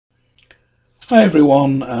Hi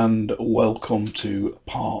everyone, and welcome to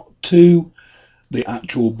part 2, the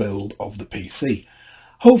actual build of the PC.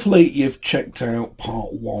 Hopefully you've checked out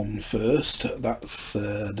part 1 first. That's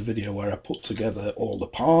the video where I put together all the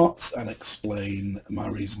parts and explain my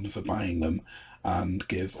reason for buying them and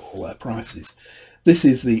give all their prices. This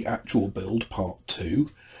is the actual build, part 2.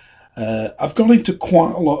 I've gone into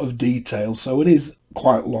quite a lot of detail, so it is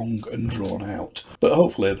quite long and drawn out, but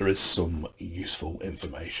hopefully there is some useful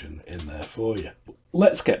information in there for you.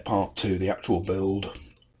 Let's get part 2, the actual build,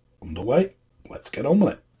 underway. Let's get on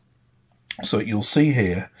with it. So you'll see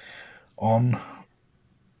here on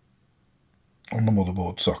the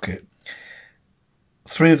motherboard socket,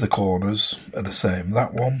 3 of the corners are the same.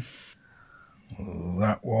 That one,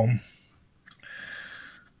 that one,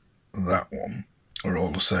 that one are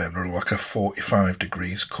all the same. They're like a 45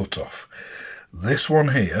 degrees cut off. This one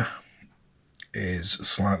here is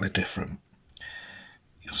slightly different.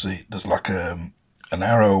 You'll see there's like an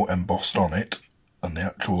arrow embossed on it, and the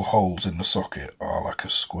actual holes in the socket are like a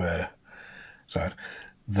square side.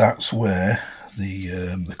 That's where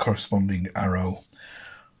the corresponding arrow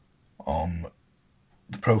on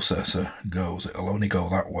the processor goes. It'll only go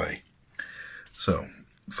that way. So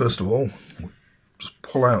first of all, just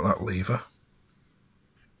pull out that lever,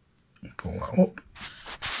 pull that up.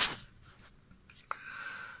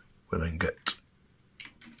 We then get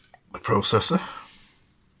the processor,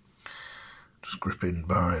 just gripping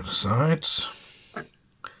by the sides,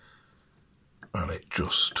 and it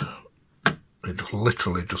just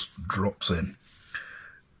literally just drops in.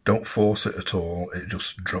 Don't force it at all, it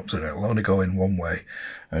just drops in. It'll only go in one way.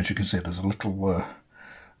 As you can see, there's a little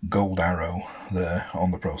gold arrow there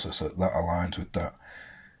on the processor that aligns with that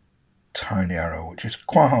tiny arrow, which is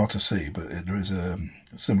quite hard to see, but there is a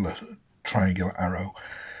similar triangular arrow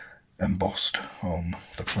embossed on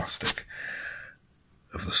the plastic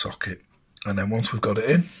of the socket. And then once we've got it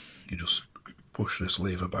in, you just push this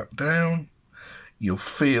lever back down. You'll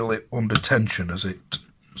feel it under tension as it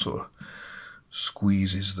sort of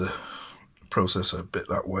squeezes the processor a bit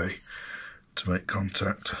that way to make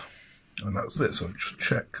contact, and that's it. So just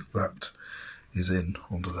check that is in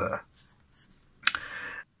under there.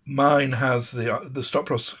 Mine has the stock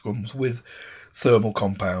processor comes with thermal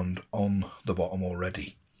compound on the bottom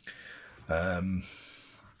already.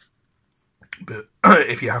 But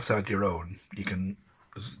if you have to add your own, you can.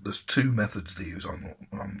 There's 2 methods to use on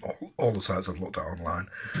all the sites I've looked at online.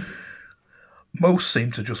 Most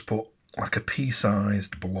seem to just put like a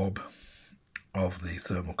pea-sized blob of the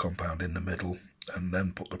thermal compound in the middle, and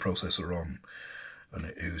then put the processor on, and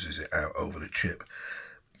it oozes it out over the chip.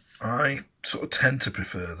 I sort of tend to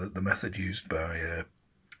prefer the method used by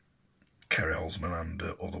Kerry Holzman and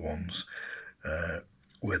other ones,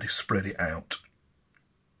 where they spread it out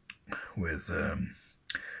with a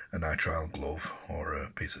nitrile glove or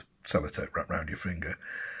a piece of sellotape wrapped around your finger,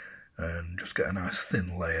 and just get a nice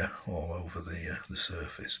thin layer all over the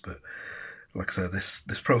surface. But like I said,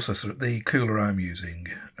 this processor, the cooler I'm using,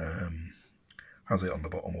 has it on the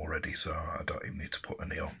bottom already, so I don't even need to put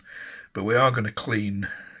any on. But we are going to clean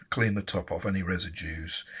the top off, any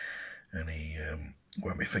residues, any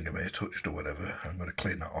where my finger may have touched or whatever. I'm going to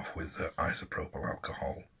clean that off with isopropyl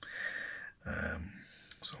alcohol.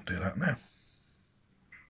 So I'll do that now.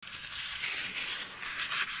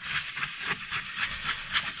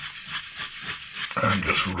 And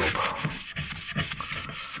just rub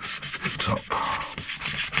the top.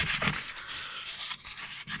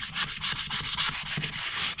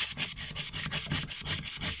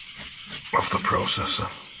 Of the processor.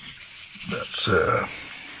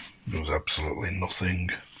 There's absolutely nothing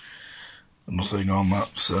on that,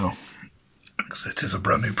 so because it is a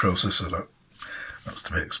brand new processor, that's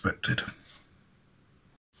to be expected.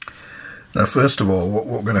 Now, first of all, what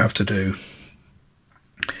we're going to have to do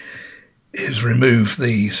is remove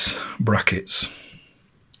these brackets.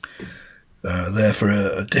 They're for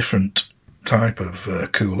a different type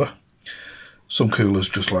of cooler. Some coolers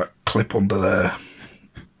just like clip under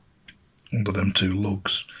them 2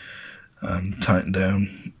 lugs and tighten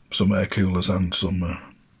down. Some air coolers and some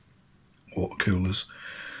water coolers,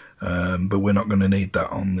 but we're not going to need that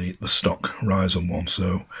on the stock Ryzen one,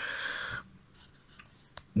 so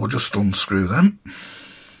we'll just unscrew them.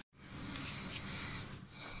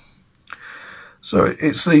 So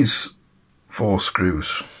it's these 4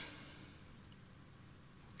 screws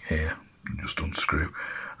here, just unscrew.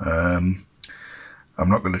 I'm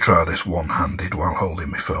not going to try this one-handed while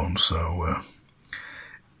holding my phone, so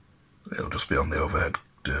it'll just be on the overhead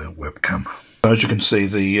webcam. As you can see,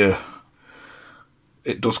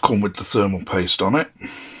 it does come with the thermal paste on it.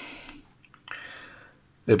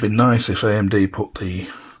 It'd be nice if AMD put the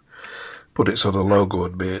put it so the logo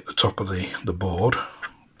would be at the top of the board,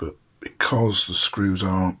 but because the screw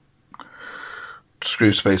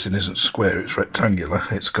spacing isn't square, it's rectangular,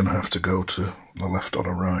 it's going to have to go to the left or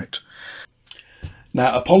the right.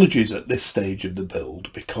 Now, apologies at this stage of the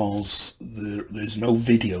build because there's no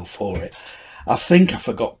video for it. I think I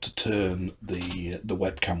forgot to turn the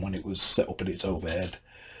webcam when it was set up in its overhead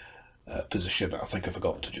position. I think I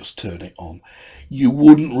forgot to just turn it on. You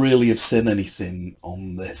wouldn't really have seen anything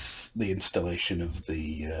on the installation of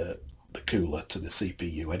the cooler to the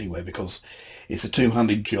CPU anyway, because it's a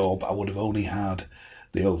two-handed job. I would have only had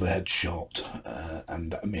the overhead shot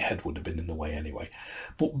and my head would have been in the way anyway.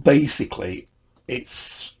 But basically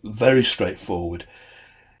it's very straightforward.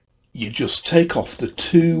 You just take off the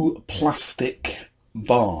two plastic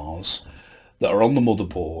bars that are on the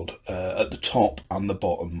motherboard at the top and the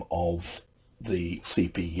bottom of the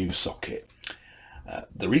CPU socket.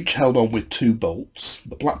 They're each held on with two bolts,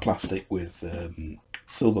 the black plastic with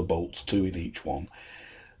silver bolts, two in each one.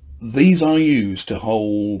 These are used to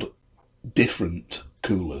hold different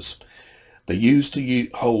coolers. They're used to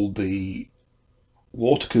hold the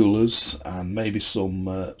water coolers and maybe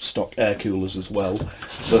some stock air coolers as well,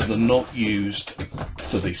 but they're not used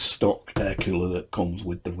for the stock air cooler that comes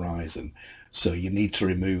with the Ryzen, so you need to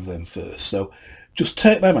remove them first. So just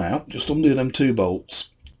take them out, just undo them two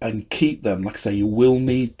bolts and keep them. Like I say, you will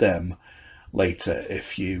need them later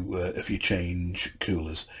if you change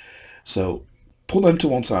coolers. So put them to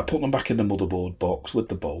one side, put them back in the motherboard box with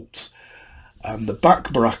the bolts, and the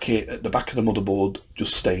back bracket at the back of the motherboard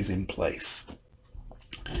just stays in place.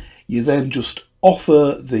 You then just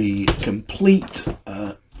offer the complete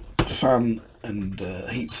fan and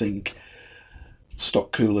heatsink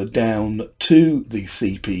stock cooler down to the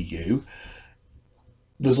CPU.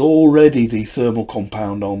 There's already the thermal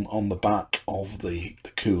compound on the back of the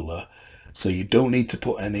cooler, so you don't need to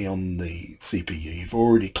put any on the CPU. You've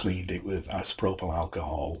already cleaned it with isopropyl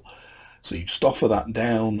alcohol. So you just offer that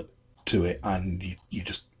down to it, and you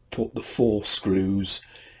just put the 4 screws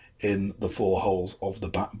in the 4 holes of the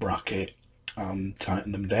back bracket and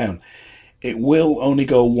tighten them down. It will only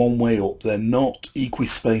go one way up. They're not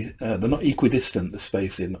equidistant, the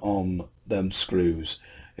spacing on them screws.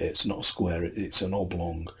 It's not a square, it's an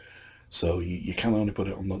oblong, so you can only put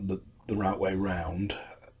it on the right way round.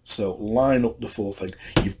 So line up the 4 thing.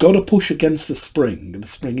 You've got to push against the spring. The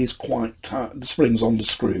spring is quite tight. The springs on the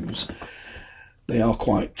screws, they are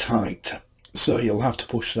quite tight, so you'll have to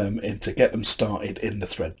push them in to get them started in the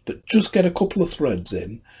thread. But just get a couple of threads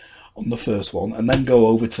in on the first one and then go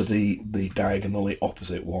over to the diagonally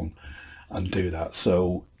opposite one and do that.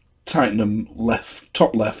 So tighten them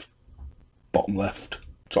top left, bottom left,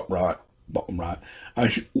 top right, bottom right,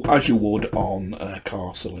 as you would on a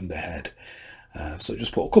car cylinder head. So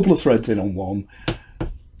just put a couple of threads in on one,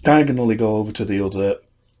 diagonally go over to the other,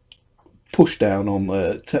 push down on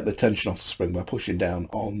take the tension off the spring by pushing down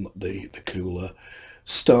on the cooler,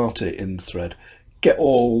 start it in the thread, get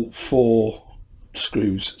all 4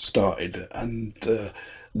 screws started, and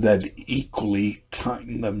then equally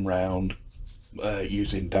tighten them round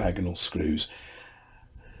using diagonal screws.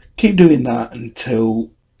 Keep doing that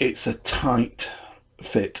until it's a tight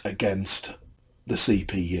fit against the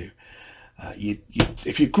CPU.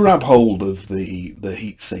 If you grab hold of the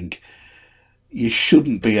heatsink, you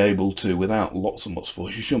shouldn't be able to, without lots and lots of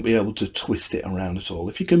force, you shouldn't be able to twist it around at all.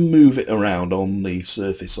 If you can move it around on the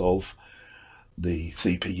surface of the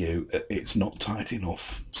CPU, it's not tight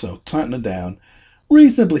enough. So tighten it down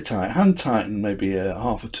reasonably tight, hand tighten maybe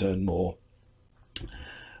half a turn more,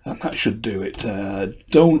 and that should do it.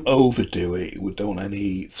 Don't overdo it. We don't want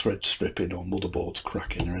any thread stripping or motherboards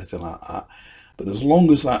cracking or anything like that. But as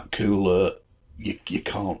long as that cooler, you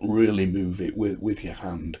can't really move it with your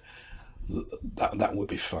hand, that would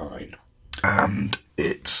be fine. And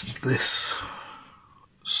it's this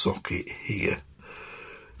socket here.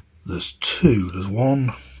 There's 2. There's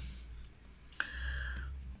one,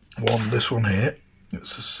 this one here,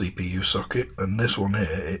 it's a CPU socket, and this one here,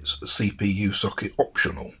 it's a CPU socket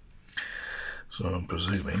optional. So I'm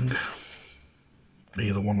presuming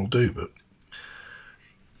either one will do, but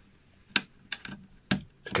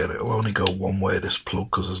again, it'll only go one way, this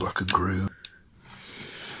plug, because there's like a groove.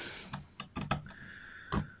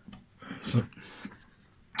 So,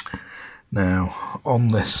 now on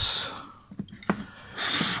this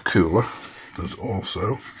cooler there's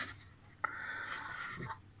also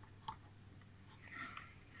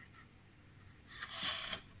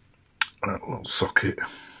a little socket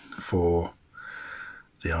for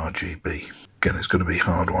the RGB. Again, it's going to be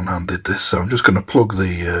hard one-handed this, so I'm just going to plug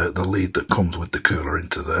the lead that comes with the cooler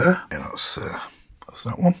into there. Yeah, that's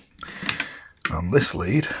that one. And this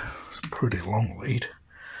lead It's a pretty long lead.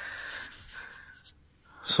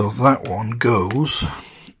 So that one goes,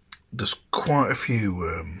 there's quite a few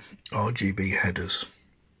RGB headers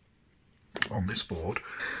on this board.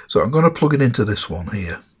 So I'm going to plug it into this one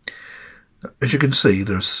here. As you can see,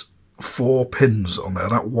 there's 4 pins on there.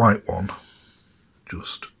 That white one,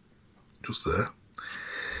 just there.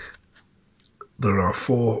 There are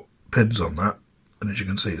 4 pins on that, and as you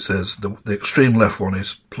can see, it says the extreme left one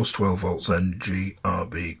is plus 12 volts, then G,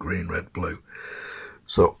 RB, green, red, blue.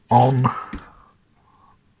 So on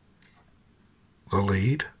the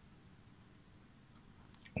lead,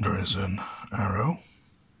 there is an arrow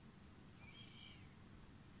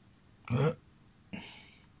there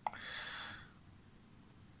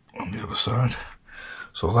on the other side.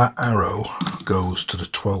 So that arrow goes to the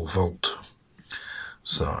 12 volt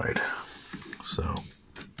side. So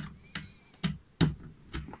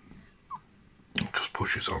just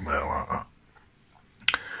pushes on there like that.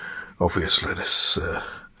 Obviously this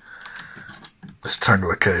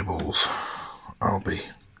tangle of cables, I'll be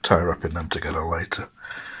tie wrapping them together later.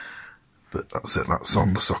 But that's it, that's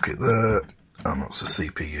on the socket there, and that's the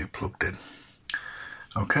CPU plugged in.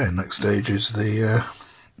 Okay, next stage is the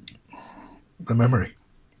memory.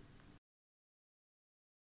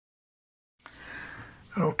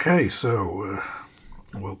 Okay, so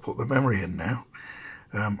we'll put the memory in now.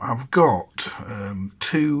 I've got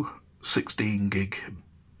 2 16 gig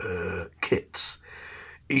kits.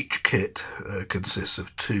 Each kit consists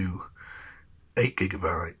of 2 8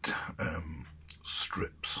 gigabyte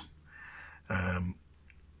strips.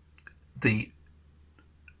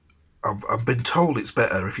 I've been told it's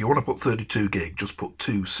better if you want to put 32 gig, just put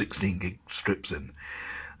 2 16 gig strips in.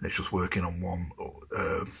 It's just working on one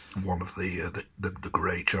of the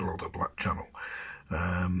grey channel or the black channel.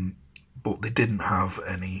 But they didn't have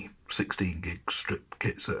any 16 gig strip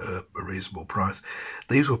kits at a reasonable price.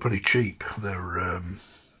 These were pretty cheap. They're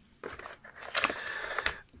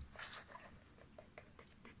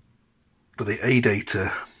for the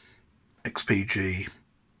ADATA XPG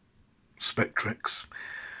Spectrix.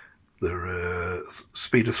 They're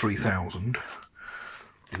speed of 3000,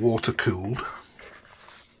 water cooled.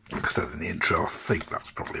 Like I said in the intro, I think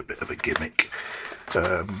that's probably a bit of a gimmick.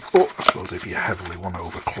 But I suppose if you heavily want to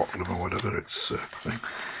overclock them or whatever, it's a thing.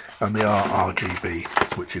 And they are RGB,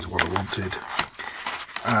 which is what I wanted.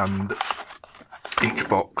 And each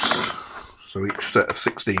box, so each set of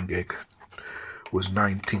 16 gig, was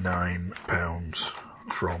 £99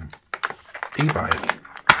 from eBay,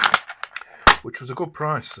 which was a good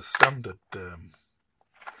price. The standard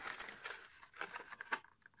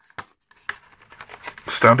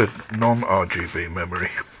non-RGB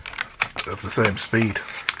memory of the same speed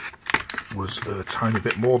was a tiny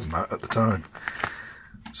bit more than that at the time.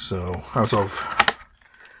 So as of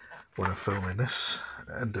when I'm filming this,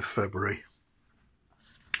 end of February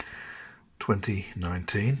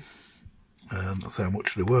 2019, that's how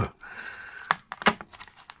much they were.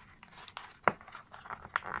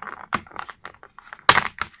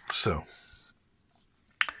 So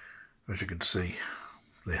as you can see,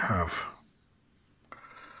 they have,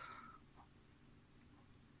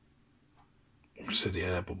 you see the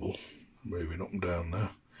air bubble moving up and down there.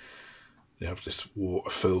 They have this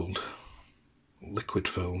water-filled,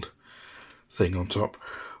 liquid-filled thing on top.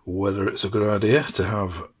 Whether it's a good idea to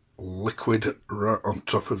have liquid right on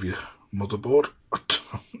top of your motherboard, I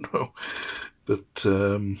don't know. But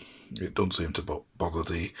it doesn't seem to bother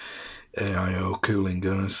the AIO cooling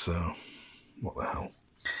guys, so what the hell.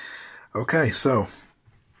 Okay, so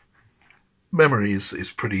memory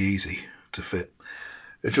is pretty easy to fit.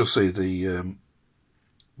 As you'll see, the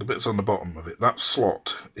bits on the bottom of it, that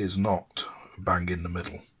slot is not bang in the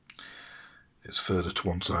middle. It's further to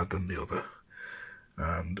one side than the other.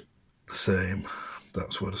 And the same,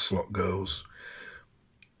 that's where the slot goes.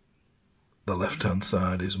 The left-hand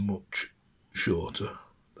side is much shorter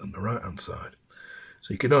than the right-hand side.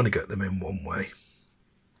 So you can only get them in one way.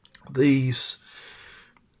 These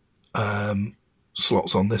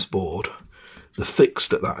slots on this board, they're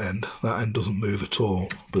fixed at that end. That end doesn't move at all,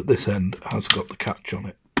 but this end has got the catch on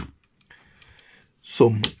it.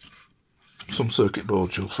 Some circuit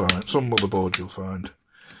boards you'll find, some motherboards you'll find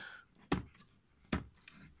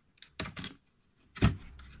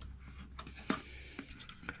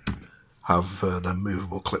have them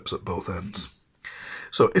movable clips at both ends.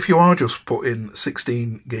 So if you are just putting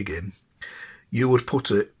 16 gig in, you would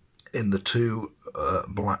put it in the 2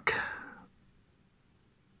 black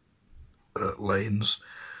lanes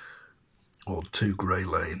or 2 grey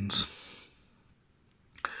lanes.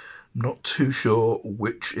 I'm not too sure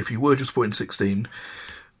which, if you were just putting 16,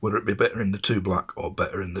 Whether it be better in the 2 black or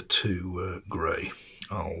better in the 2 grey,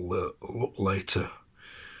 I'll look later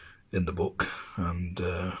in the book, and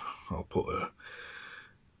I'll put a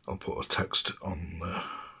text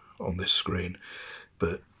on this screen,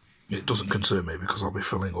 but it doesn't concern me because I'll be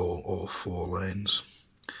filling all 4 lanes.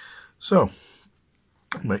 So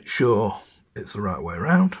make sure it's the right way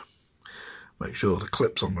around. Make sure the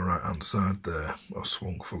clips on the right hand side there are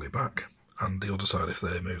swung fully back, and the other side if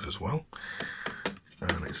they move as well.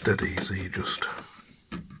 And it's dead easy, it's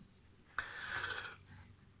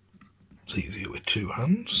easier with 2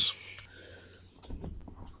 hands.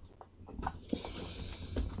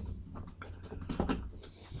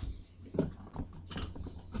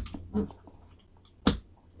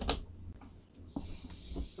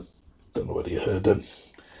 Don't know whether you heard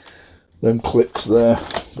them clicks there,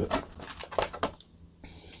 but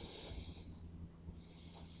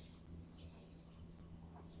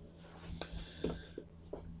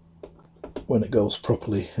when it goes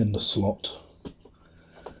properly in the slot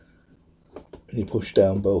and you push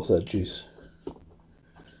down both edges,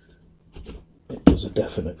 it does a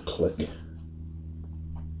definite click.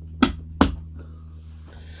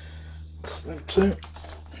 Them 2.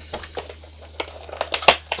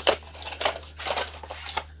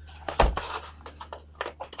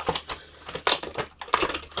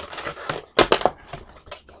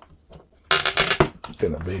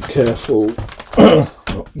 Gonna be careful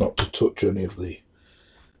not to touch any of the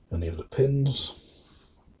pins.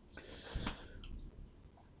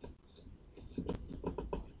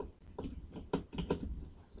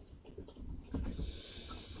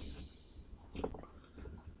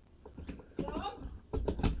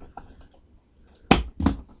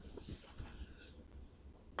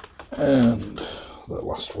 And the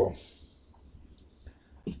last one.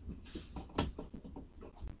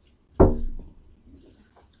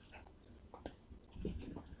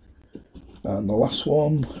 And the last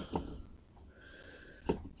one.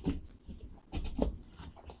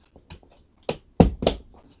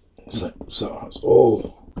 So that's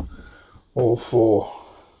all 4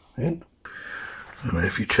 in. And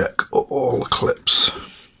if you check, all the clips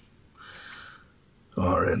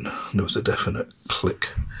are in. There was a definite click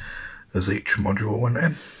as each module went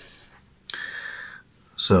in.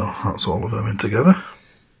 So that's all of them in together.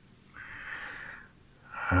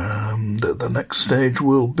 And the next stage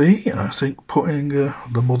will be, I think, putting the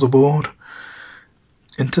motherboard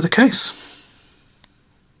into the case.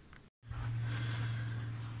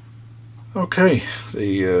 Okay,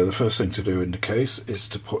 the first thing to do in the case is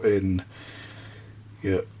to put in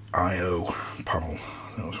your I/O panel.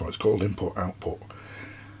 That's what it's called, input-output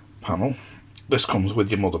panel. This comes with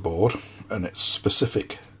your motherboard, and it's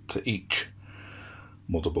specific to each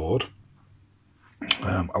motherboard.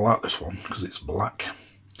 I like this one because it's black,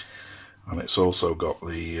 and it's also got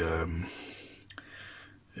the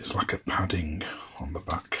it's like a padding on the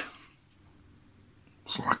back.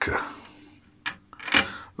 It's like a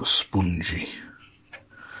spongy,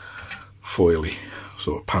 foily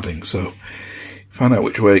sort of padding. So find out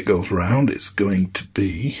which way it goes round. It's going to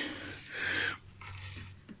be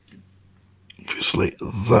obviously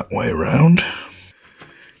that way around.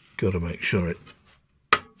 Got to make sure it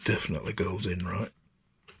definitely goes in right.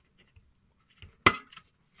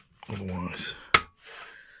 Otherwise,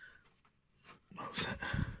 that's it.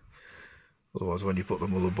 Otherwise, when you put the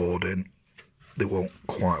motherboard in, they won't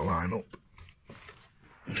quite line up.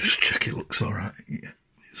 Just check it looks alright. Yeah,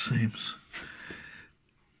 it seems.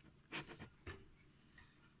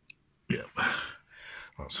 Yep,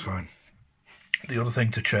 that's fine. The other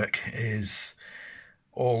thing to check is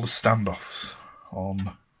all the standoffs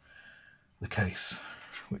on the case,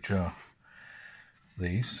 which are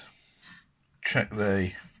these. Check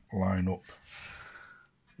they line up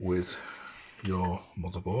with your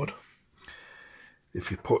motherboard. If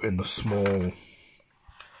you put in the small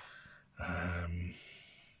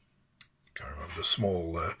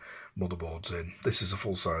motherboards in, this is a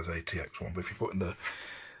full-size ATX one, but if you put in the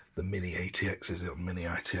mini ATXs or mini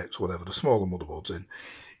ITX, whatever, the smaller motherboards in,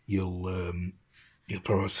 you'll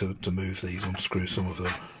probably have to move these, unscrew some of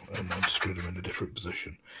them, and then screw them in a different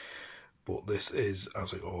position. But this is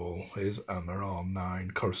as it all is, and there are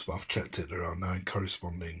 9 I've checked it, there are 9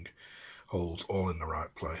 corresponding holes all in the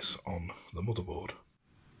right place on the motherboard.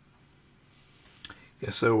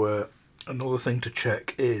 Yeah, so another thing to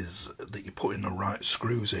check is that you put in the right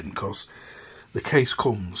screws in, because the case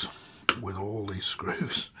comes with all these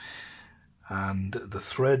screws, and the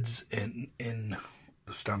threads in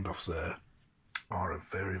the standoffs there are a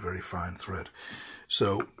very, very fine thread.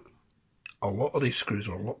 So a lot of these screws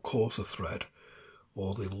are a lot coarser thread,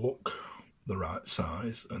 or they look the right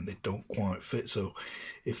size and they don't quite fit. So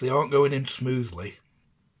if they aren't going in smoothly,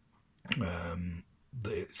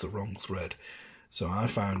 it's the wrong thread. So I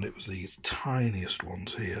found it was these tiniest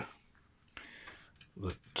ones here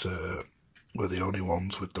that were the only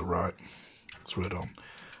ones with the right thread on,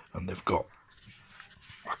 and they've got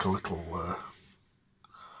like a little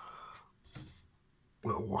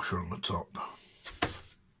washer on the top.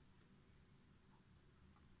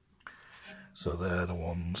 So they're the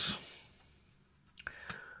ones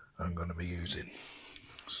I'm going to be using.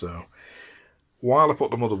 So while I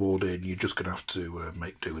put the motherboard in, you're just going to have to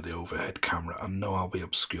make do with the overhead camera. I know I'll be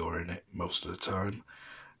obscuring it most of the time,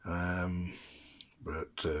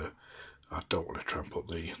 but I don't want to try and put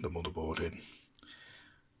the motherboard in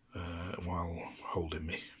while holding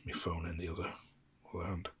my phone in the other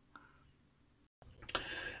hand.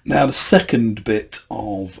 Now the second bit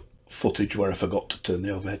of footage where I forgot to turn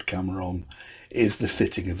the overhead camera on is the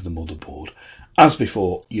fitting of the motherboard. As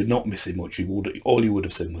before, you're not missing much. All you would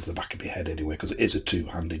have seen was the back of my head anyway, because it is a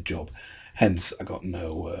two-handed job. Hence, I got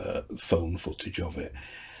no phone footage of it.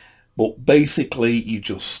 But basically, you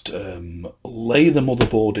just lay the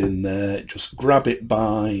motherboard in there, just grab it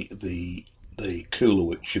by the cooler,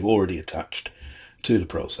 which you've already attached to the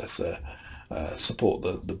processor, support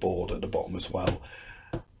the board at the bottom as well.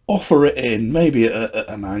 Offer it in, maybe at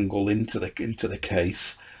an angle into the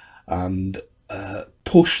case, and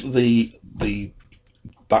push the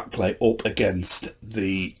backplate up against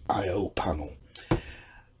the I/O panel.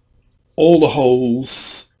 All the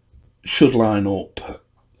holes should line up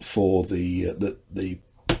for the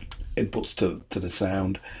inputs to the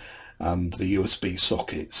sound and the USB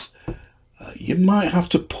sockets. You might have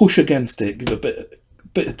to push against it, give a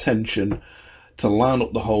bit of tension to line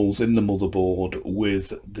up the holes in the motherboard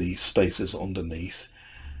with the spacers underneath,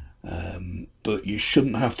 but you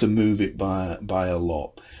shouldn't have to move it by a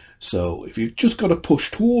lot. So if you've just got to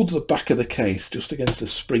push towards the back of the case, just against the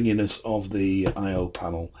springiness of the I/O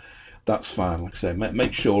panel, that's fine. Like I say,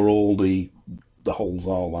 make sure all the holes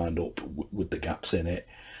are lined up with the gaps in it,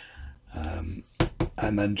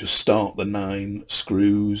 and then just start the 9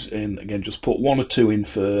 screws in. Again, just put 1 or 2 in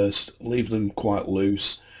first, leave them quite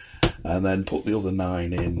loose, and then put the other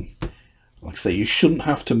 9 in. Like I say, you shouldn't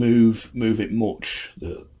have to move it much,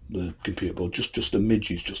 the computer board, just a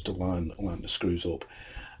midges, just to line the screws up,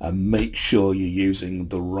 and make sure you're using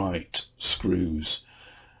the right screws.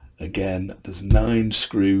 Again, there's 9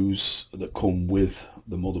 screws that come with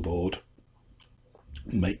the motherboard.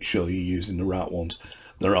 Make sure you're using the right ones.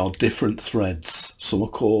 There are different threads, some are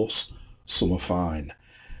coarse, some are fine.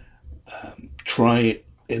 Try it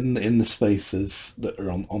in the spacers that are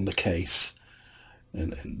on the case,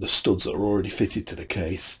 and the studs that are already fitted to the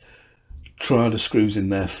case. Try the screws in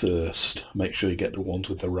there first. Make sure you get the ones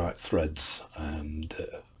with the right threads, and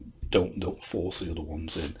don't force the other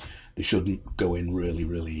ones in. They shouldn't go in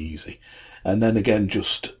really easy. And then again,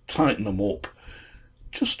 just tighten them up,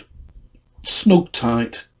 just snug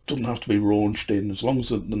tight. Doesn't have to be raunched in, as long as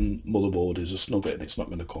the motherboard is a snug fit and it's not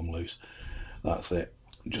going to come loose. That's it.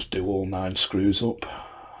 Just do all 9 screws up,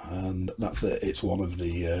 and that's it. It's one of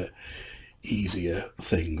the easier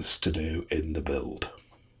things to do in the build.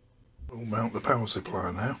 We'll mount the power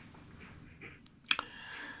supply now.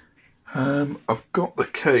 I've got the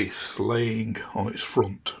case laying on its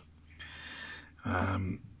front.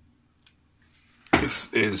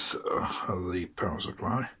 This is the power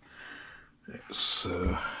supply. It's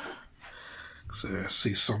a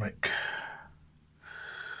Seasonic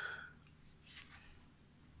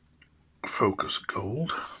Focus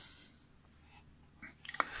Gold.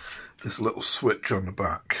 This little switch on the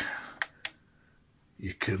back,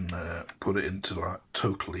 you can put it into like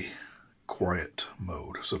totally quiet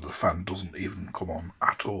mode, so the fan doesn't even come on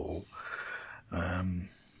at all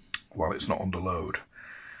while it's not under load.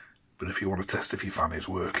 But if you want to test if your fan is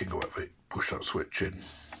working or whatever, push that switch in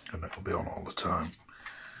and it'll be on all the time.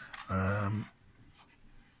 On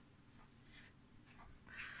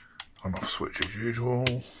off switch as usual.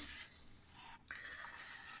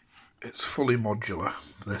 It's fully modular.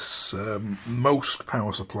 This most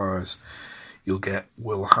power supplies you'll get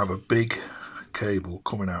will have a big cable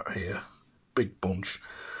coming out here, big bunch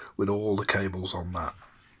with all the cables on that.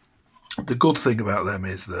 The good thing about them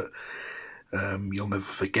is that you'll never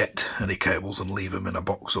forget any cables and leave them in a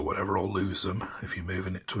box or whatever, or lose them if you're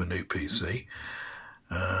moving it to a new PC.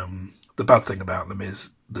 The bad thing about them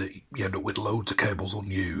is that you end up with loads of cables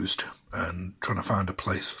unused, and trying to find a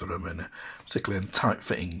place for them, particularly in a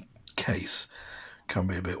tight-fitting case, can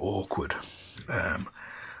be a bit awkward.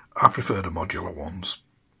 I prefer the modular ones.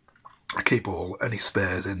 I keep any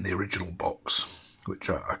spares in the original box, which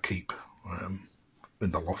I keep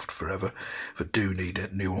in the loft forever. If I do need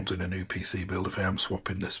new ones in a new PC build, if I am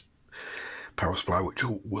swapping this power supply, which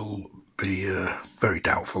will be very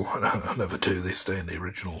doubtful, I never do, they stay in the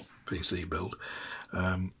original PC build,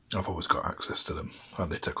 I've always got access to them,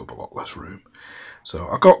 and they take up a lot less room. So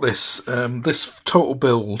I got this, this total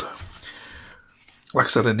build, like I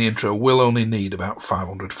said in the intro, will only need about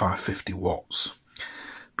 550 watts.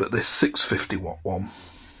 But this 650 watt one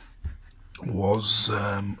was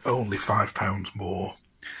only £5 more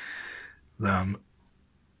than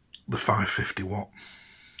the 550 watt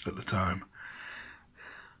at the time.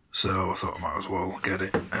 So I thought I might as well get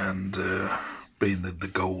it, and being the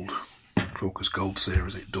gold, Focus Gold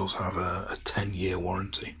series, it does have a 10-year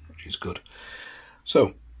warranty, which is good.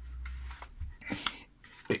 So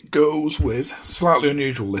it goes with, slightly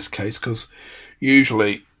unusual this case, because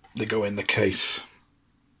usually they go in the case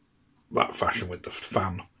that fashion with the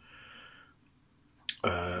fan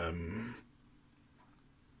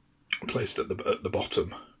placed at the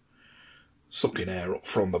bottom, sucking air up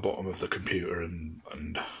from the bottom of the computer and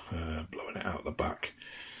blowing it out the back.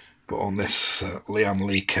 But on this Lian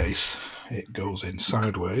Li case, it goes in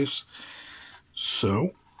sideways.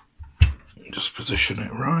 So just position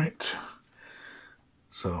it right.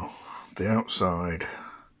 So the outside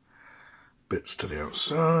bits to the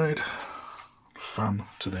outside, fan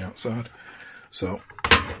to the outside. So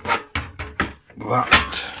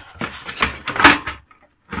that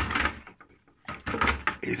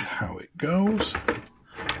is how it goes.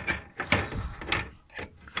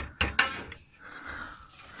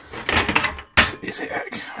 Is it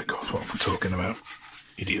egg? It goes what I'm talking about.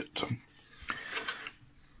 Idiot.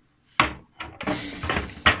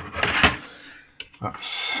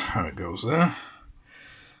 That's how it goes there.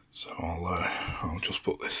 So I'll just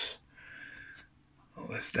put this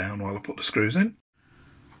down while I put the screws in.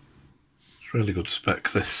 It's really good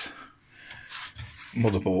spec, this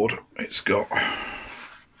motherboard. It's got,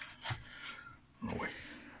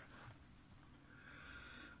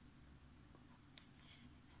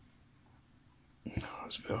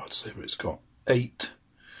 it's a bit hard to see, but it's got 8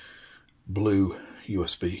 blue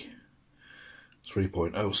USB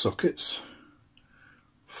 3.0 sockets,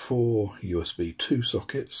 4 USB 2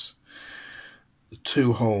 sockets. The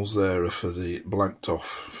 2 holes there are for the blanked off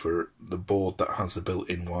for the board that has the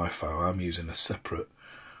built-in Wi-Fi. I'm using a separate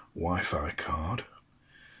Wi-Fi card,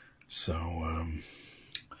 so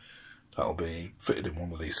that'll be fitted in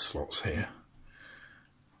one of these slots here.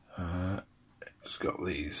 It's got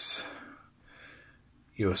these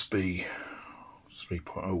USB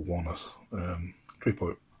 3.01,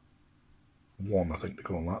 3.1 I think they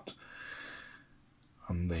call that,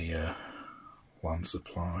 and the LAN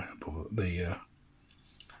supply above the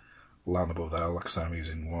LAN above there. Like I say, I'm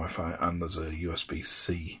using Wi-Fi, and there's a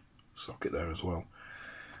USB-C socket there as well.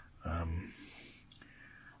 I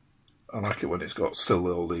like it when it's got still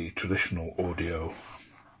all the traditional audio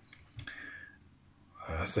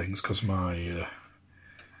things, because my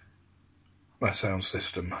sound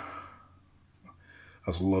system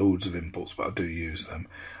has loads of inputs, but I do use them,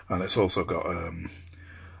 and it's also got an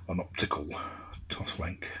optical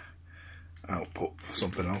toslink output for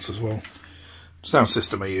something else as well. Sound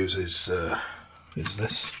system I use is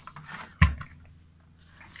this.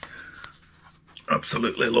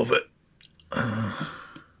 Absolutely love it.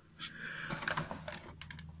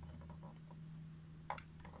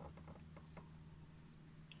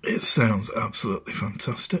 It sounds absolutely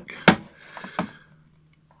fantastic.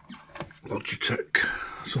 Logitech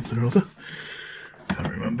something or other, can't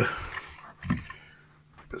remember,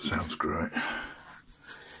 but it sounds great.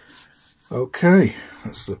 Okay,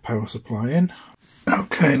 that's the power supply in.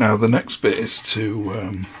 Okay, now the next bit is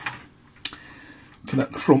to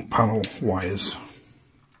connect the front panel wires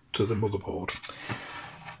to the motherboard.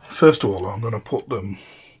 First of all, I'm going to put them,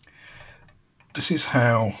 this is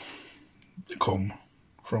how they come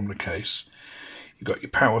from the case. You've got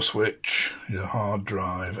your power switch, your hard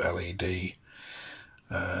drive LED,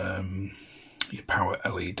 your power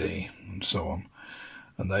LED, and so on.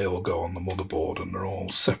 And they all go on the motherboard, and they're all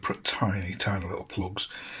separate tiny little plugs.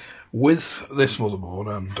 With this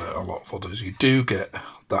motherboard and a lot of others, you do get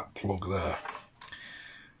that plug there,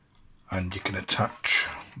 and you can attach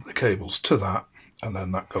the cables to that, and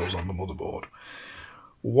then that goes on the motherboard.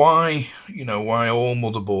 Why all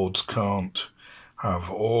motherboards can't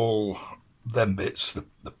have all them bits, the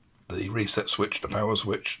reset switch, the power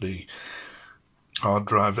switch, the hard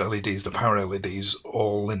drive LEDs, the power LEDs,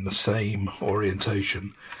 all in the same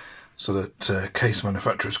orientation, so that case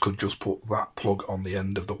manufacturers could just put that plug on the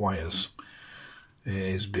end of the wires,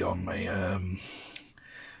 is beyond me.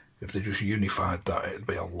 If they just unified that, it'd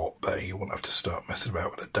be a lot better. You wouldn't have to start messing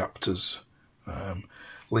about with adapters At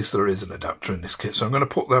least there is an adapter in this kit, so I'm going to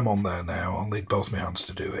put them on there now. I'll need both my hands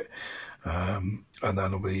to do it, and then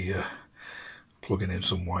I'll be plugging in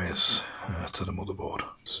some wires to the motherboard.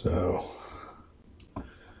 So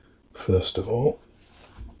first of all,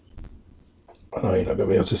 I know you're not going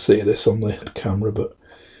to be able to see this on the camera, but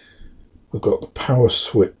we've got the power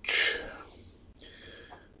switch.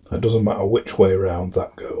 It doesn't matter which way around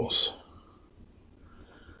that goes,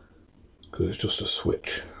 because it's just a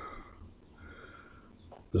switch.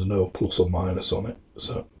 There's no plus or minus on it,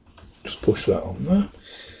 so just push that on there.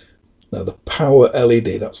 Now the power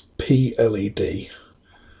LED, that's P-LED,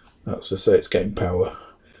 that's to say it's getting power.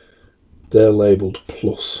 They're labelled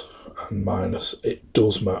plus and minus. It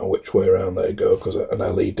does matter which way around they go, because an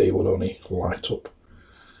LED will only light up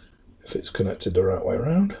if it's connected the right way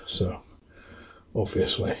around. So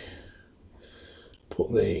obviously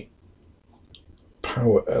put the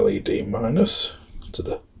power LED minus to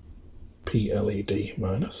the P-LED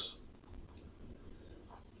minus.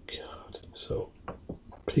 God, so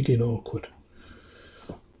pigging awkward.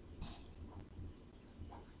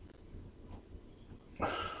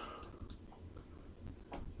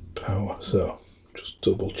 Power, so just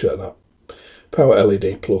double check that. Power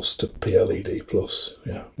LED plus to P-LED plus,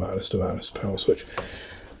 yeah, minus to minus, power switch.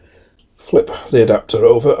 Flip the adapter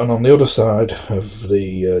over, and on the other side of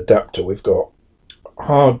the adapter we've got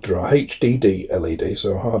hard drive, HDD LED,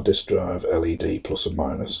 so hard disk drive LED plus and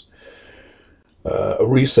minus. A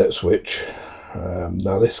reset switch.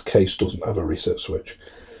 Now this case doesn't have a reset switch.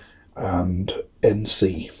 And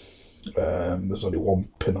NC. There's only one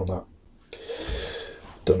pin on that.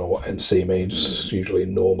 Don't know what NC means. It's usually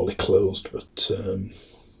normally closed, but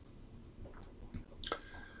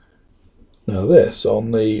now this,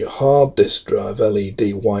 on the hard disk drive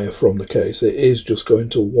LED wire from the case, it is just going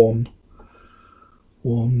to one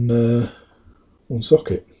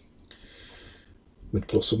socket with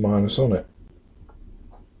plus and minus on it.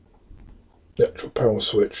 The actual power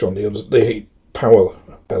switch on the other, the power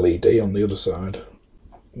LED on the other side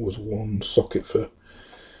was one socket for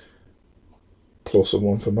plus and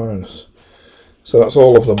one for minus. So that's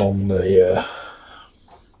all of them on the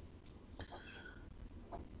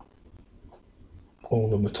all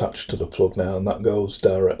of them attached to the plug now, and that goes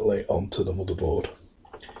directly onto the motherboard.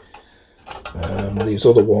 These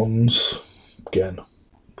other ones, again,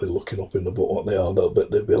 we're looking up in the book what they are a little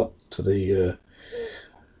bit. They'll be like to the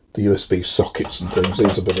USB sockets and things.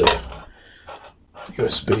 These will be the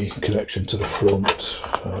USB connection to the front.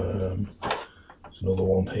 There's another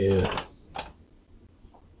one here.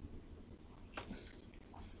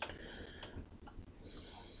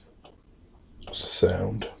 That's the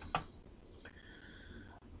sound.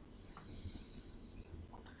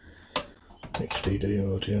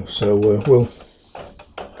 HDD audio. So we'll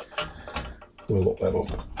look them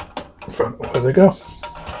up in front of where they go.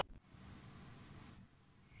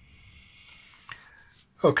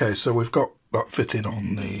 Okay, so we've got that fitted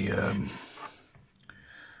on the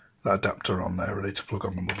that adapter on there, ready to plug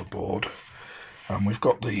on the motherboard, and we've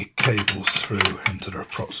got the cables through into their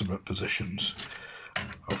approximate positions.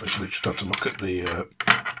 Obviously just had to look at the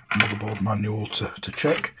motherboard manual to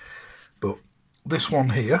check, but this one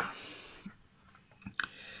here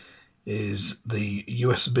is the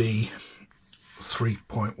USB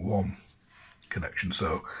 3.1 connection,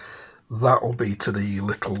 so that'll be to the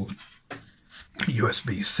little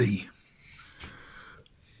USB-C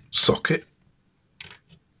socket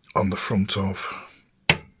on the front of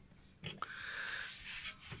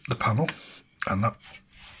the panel, and that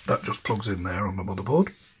just plugs in there on the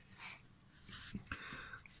motherboard.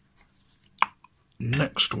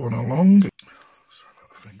 Next one along, sorry about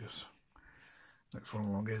the fingers. Next one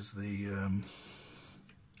along is the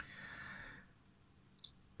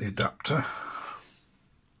adapter.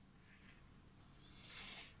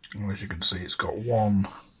 And as you can see, it's got one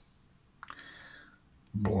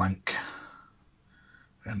blank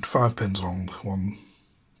and 5 pins along one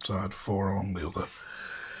side, 4 along the other,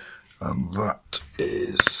 and that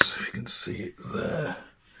is, if you can see it there,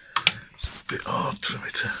 it's a bit hard for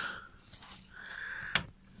me to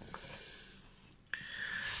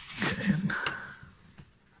get in.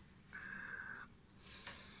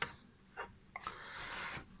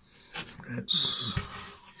 It's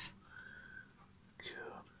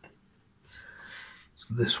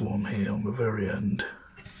this one here on the very end,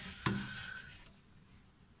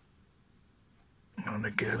 and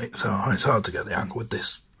again it's hard to get the angle with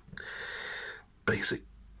this basic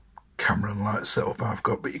camera and light setup I've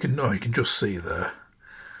got, but you can just see there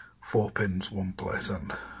 4 pins one place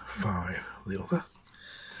and 5 the other.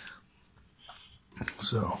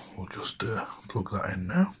 So we'll just plug that in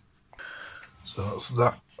now. So that's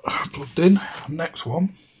that plugged in. Next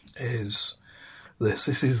one is this.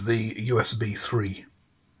 This is the USB 3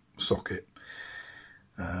 socket.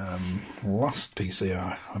 Last PC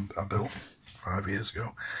I built 5 years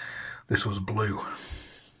ago, this was blue.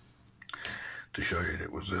 To show you,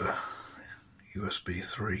 it was a USB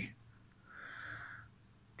 3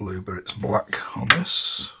 blue, but it's black on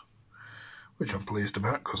this, which I'm pleased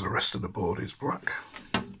about because the rest of the board is black.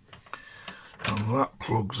 And that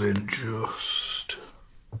plugs in just,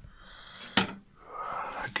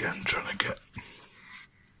 again, trying to get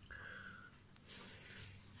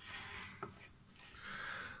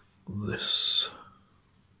this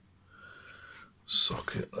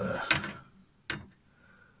socket there.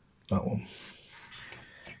 That one.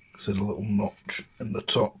 See the little notch in the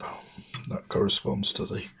top? That corresponds to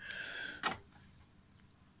the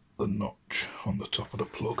notch on the top of the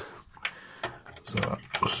plug. So that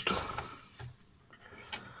just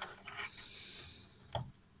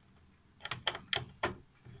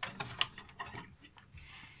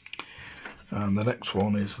and the next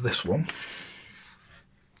one is this one,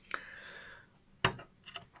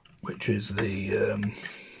 which is the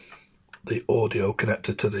audio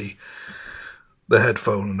connected to the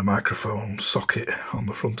headphone and the microphone socket on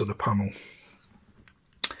the front of the panel.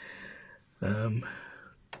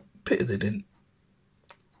 Pity they didn't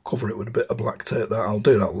cover it with a bit of black tape. That I'll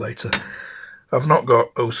do that later. I've not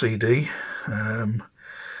got OCD. I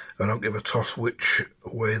don't give a toss which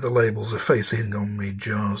way the labels are facing on me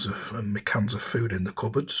jars and my cans of food in the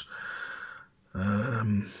cupboards.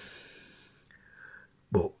 But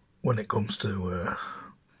when it comes to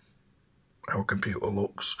how a computer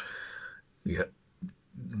looks, yeah,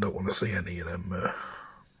 don't want to see any of them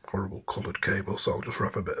horrible coloured cables, so I'll just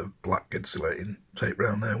wrap a bit of black insulating tape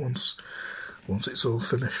around there once it's all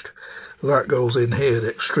finished. That goes in here, the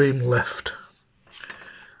extreme left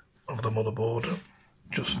of the motherboard,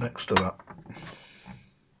 just next to that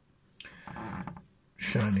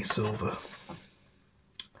shiny silver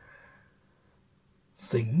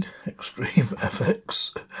thing, Extreme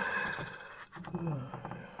FX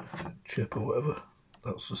chip or whatever.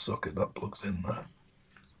 That's the socket that plugs in there.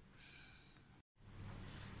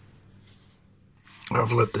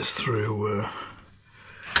 I've led this through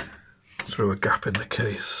a gap in the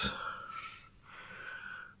case.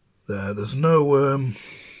 There's no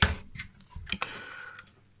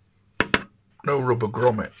rubber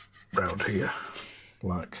grommet round here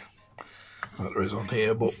like there is on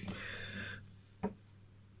here, but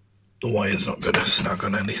the wire's not going to snag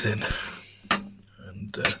on anything,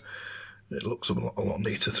 and it looks a lot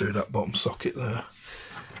neater through that bottom socket there.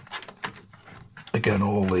 Again,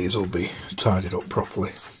 all these will be tidied up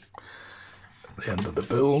properly at the end of the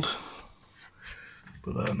build,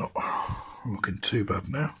 but they're not looking too bad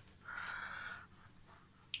now.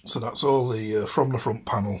 So that's all the from the front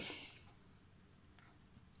panel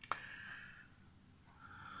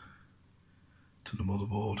to the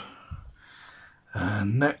motherboard.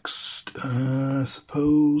 And next, I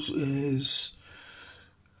suppose, is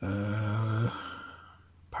power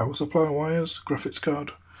supply wires, graphics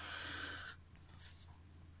card.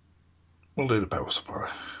 We'll do the power supply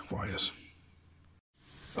wires.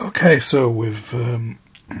 Okay, so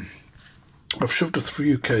I've shoved a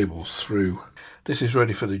few cables through. This is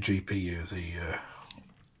ready for the GPU, the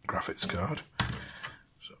graphics card.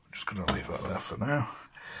 So I'm just going to leave that there for now.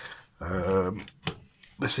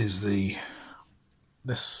 This is the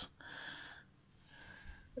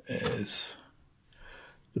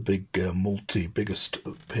big biggest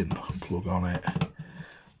pin plug on it,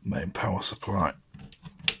 main power supply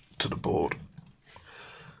to the board.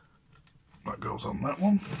 That goes on that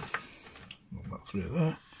one. Run that through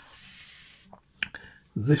there.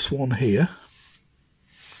 This one here,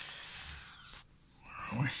 where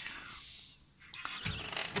are we?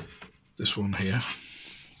 This one here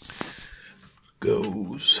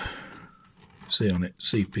goes, see on it,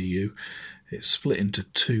 CPU. It's split into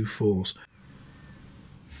two 4s.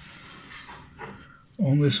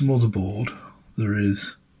 On this motherboard there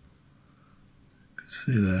is, you can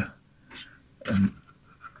see there, an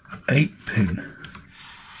 8-pin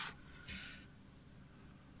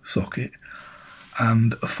socket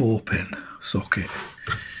and a 4-pin socket.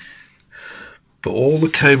 But all the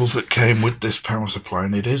cables that came with this power supply,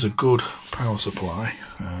 and it is a good power supply,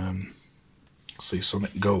 see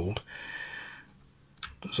Sonic Gold,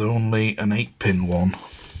 there's only an 8-pin one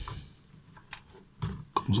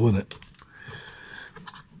comes with it.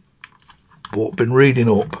 But I've been reading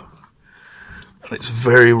up, and it's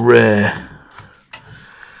very rare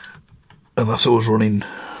unless I was running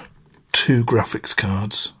 2 graphics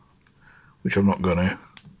cards, which I'm not going to.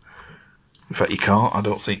 In fact, you can't. I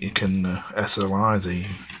don't think you can SLI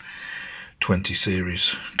 20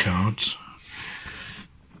 series cards.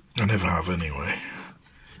 I never have anyway.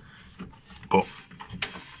 But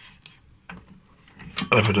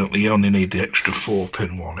evidently you only need the extra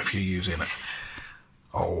 4-pin one if you're using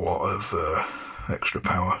a lot of extra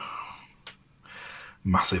power.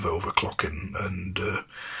 Massive overclocking and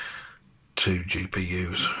 2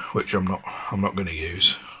 GPUs, which I'm not going to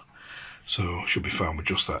use. So should be fine with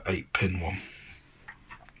just that 8-pin one.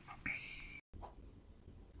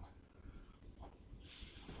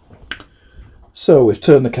 So we've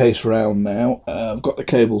turned the case round now. I've got the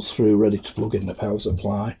cables through, ready to plug in the power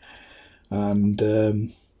supply. And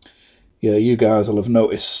yeah, you guys will have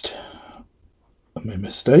noticed my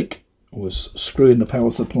mistake was screwing the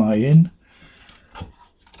power supply in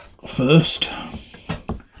first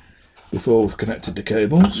before we've connected the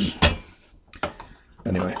cables.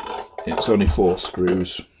 Anyway, it's only 4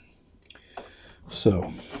 screws. So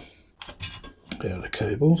here are the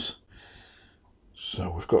cables.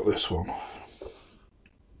 So we've got this one,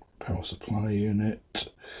 power supply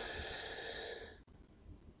unit.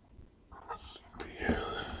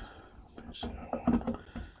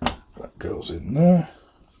 That goes in there.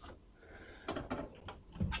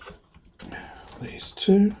 These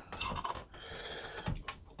 2.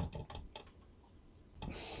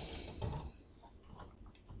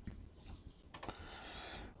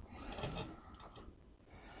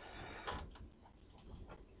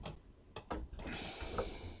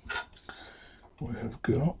 We have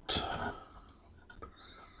got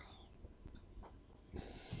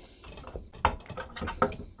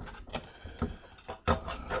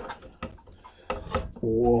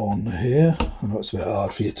one here. I know it's a bit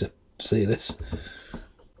hard for you to see this.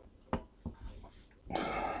 I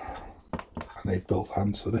need both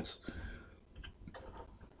hands for this.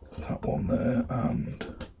 That one there,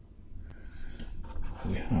 and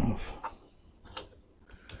we have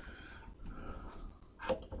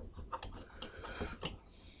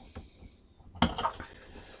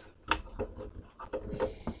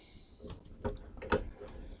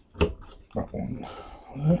that one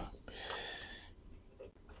there.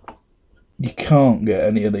 You can't get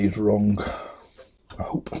any of these wrong, I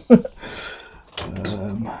hope,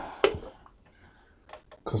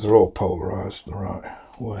 because they're all polarised the right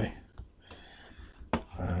way.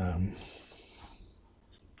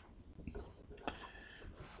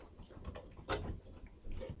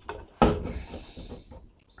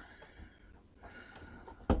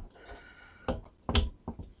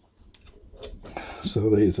 So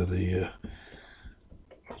these are the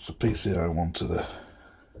that's the PCI one to the,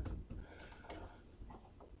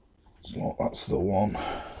 so that's the one.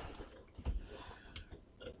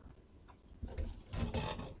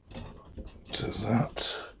 To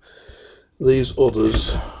that. These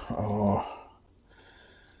others are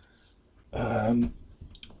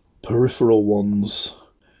peripheral ones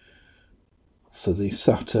for the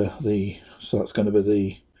SATA. So that's going to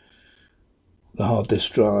be the hard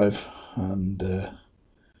disk drive and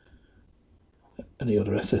any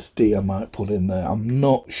other SSD I might put in there. I'm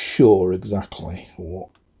not sure exactly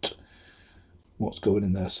what's going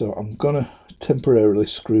in there, so I'm gonna temporarily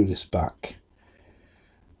screw this back.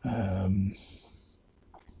 And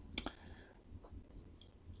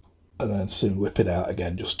then soon whip it out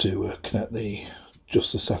again just to connect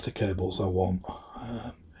just the SATA cables I want.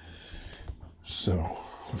 So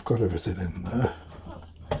we've got everything in there.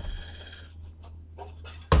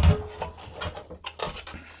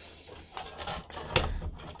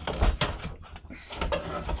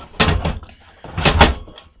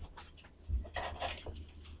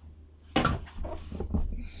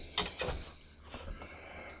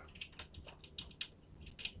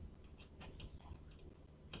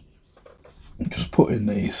 Just putting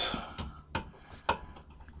these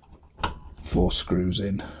 4 screws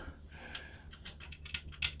in.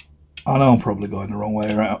 I know I'm probably going the wrong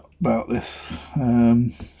way around about this,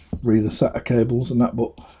 read the SATA cables and that,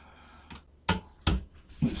 but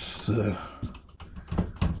it's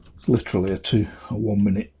literally a 1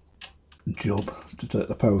 minute job to take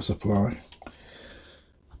the power supply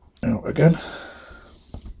out again.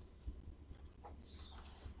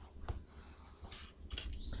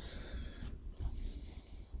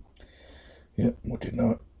 Yep, would you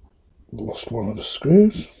know it? Lost one of the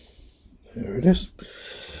screws. There it is.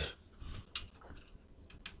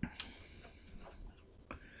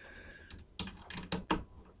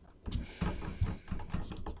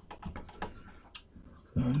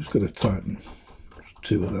 So I'm just going to tighten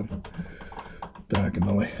 2 of them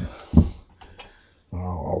diagonally.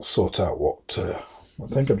 I'll sort out what I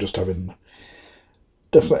think I'm just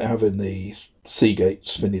definitely having the Seagate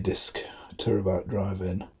spinny disk terabyte drive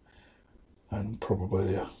in, and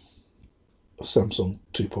probably Samsung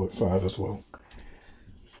 2.5 as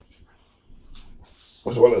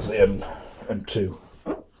well as the M2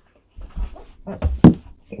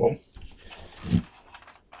 one.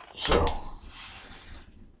 So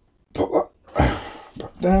put that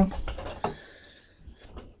back down.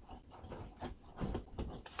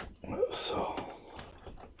 So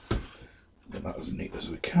get that as neat as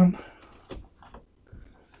we can.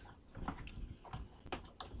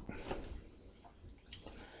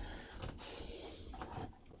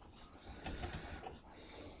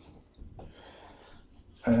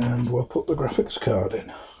 And we'll put the graphics card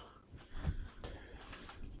in.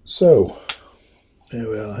 So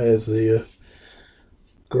here we are, here's the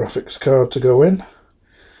graphics card to go in.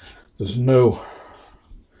 There's no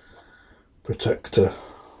protector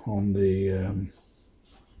on the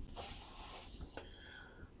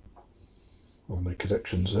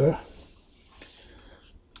connections there.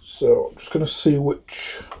 So I'm just going to see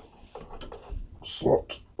which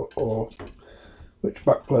slot or which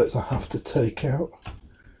backplates I have to take out.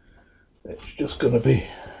 It's just going to be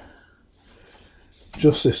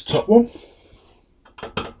just this top one.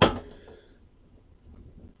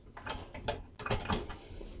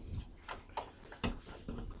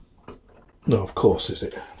 No, of course is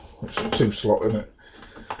it. It's a 2-slot, isn't it?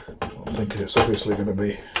 I'm thinking it's obviously going to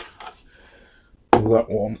be that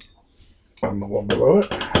one and the one below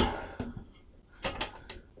it.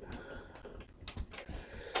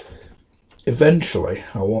 Eventually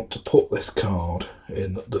I want to put this card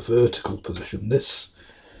in the vertical position. This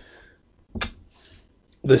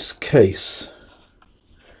case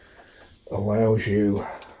allows you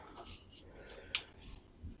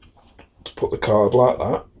to put the card like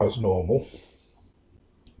that as normal,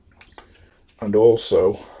 and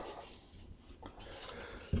also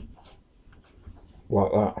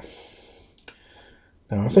like that.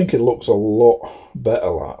 Now I think it looks a lot better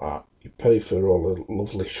like that. You pay for all the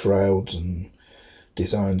lovely shrouds and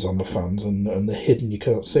designs on the fans, and they're hidden, you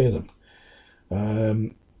can't see them.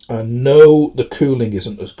 I know the cooling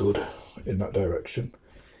isn't as good in that direction,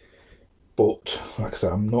 but like I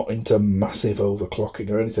said, I'm not into massive overclocking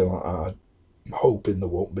or anything like that. I'm hoping there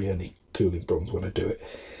won't be any cooling problems when I do it.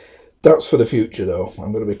 That's for the future though.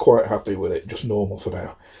 I'm going to be quite happy with it, just normal for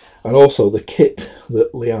now. And also the kit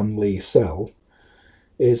that Lian Li sell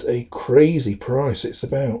is a crazy price. It's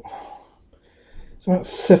about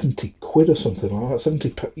 70 quid or something like that,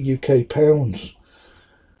 70 UK pounds.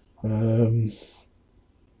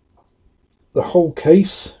 The whole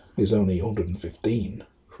case is only 115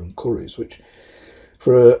 from Curry's, which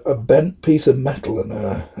for a bent piece of metal and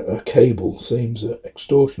a cable seems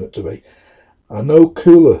extortionate to me. I know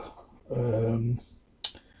Cooler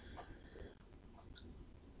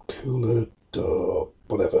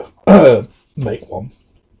whatever make one.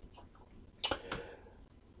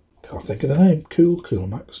 Can't think of the name. Cooler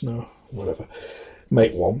Max, no, whatever.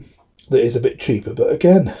 Make one that is a bit cheaper, but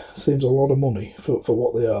again, seems a lot of money for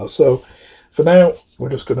what they are. So for now, we're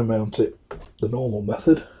just going to mount it the normal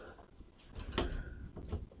method.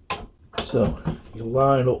 So you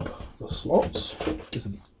line up the slots.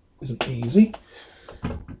 Isn't easy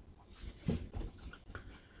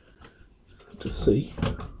to see.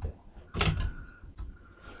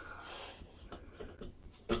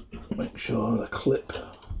 Make sure the clip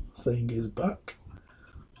thing is back.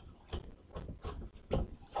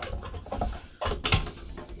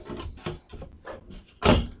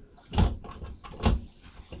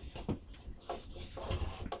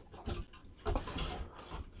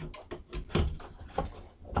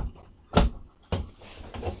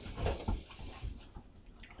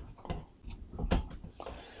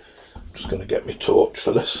 Just going to get my torch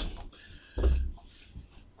for this.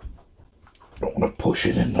 Don't want to push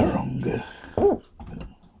it in the wrong.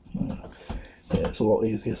 Yeah, it's a lot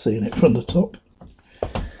easier seeing it from the top.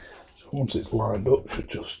 So once it's lined up, should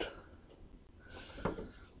just.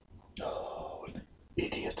 Oh, an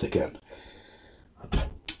idiot again.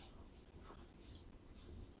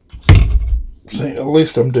 See, at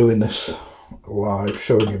least I'm doing this live,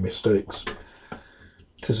 showing you mistakes.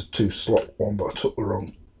 It is a 2-slot one, but I took the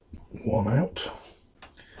wrong one out.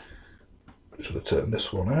 Should have turned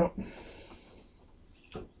this one out.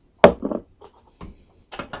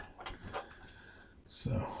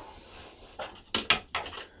 So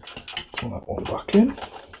pull that one back in.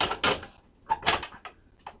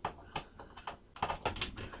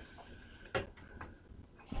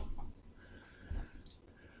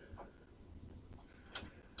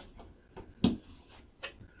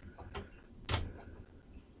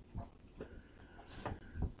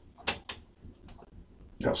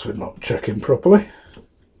 That's with not checking properly.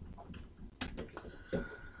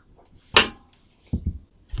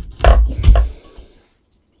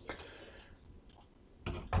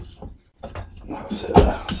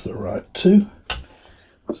 to.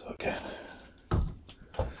 So again,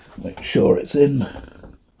 make sure it's in.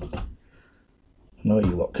 I know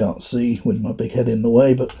you lot can't see with my big head in the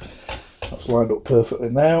way, but that's lined up perfectly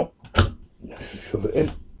now. Shove it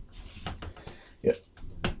in. Yep.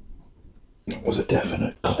 That was a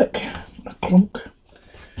definite click, a clunk.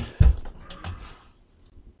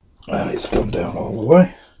 And it's gone down all the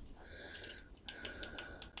way.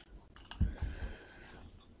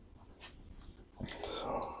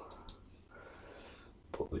 So,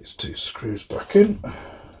 put these two screws back in.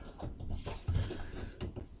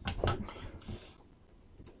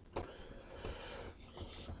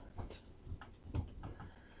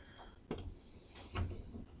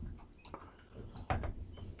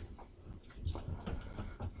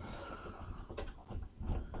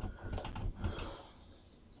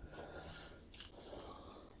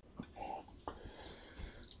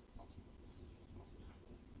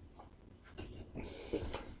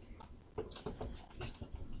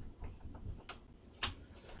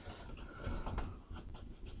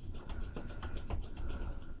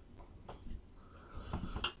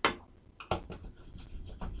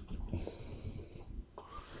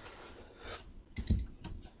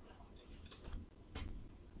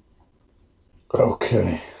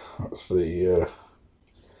 Okay, that's the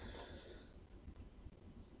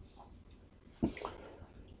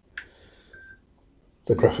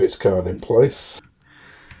graphics card in place.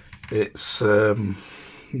 It's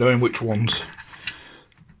knowing which ones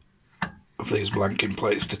of these blanking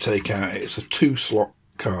plates to take out. It's a 2-slot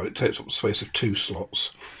card. It takes up the space of 2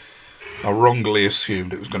 slots. I wrongly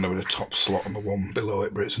assumed it was going to be the top slot and the one below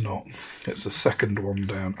it, but it's not. It's the second one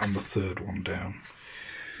down and the third one down.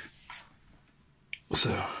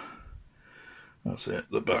 So that's it,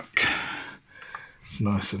 the back. It's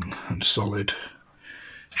nice and solid.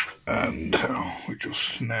 And we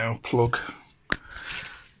just now plug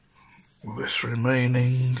this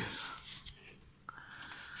remaining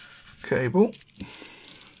cable.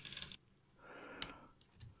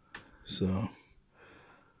 So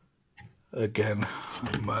again,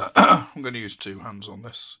 I'm going to use 2 hands on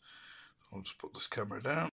this. I'll just put this camera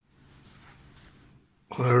down.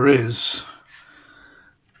 There is,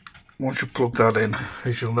 once you plug that in,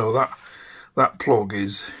 as you'll know, that plug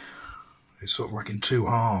is sort of like in 2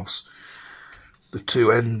 halves. The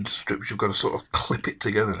 2 end strips, you've got to sort of clip it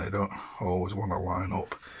together. They don't always want to line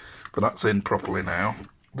up, but that's in properly now.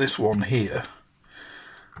 This one here,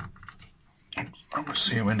 I'm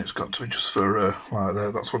assuming it's got to be just for like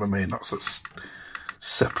there. That's what I mean. That's a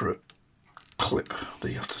separate clip that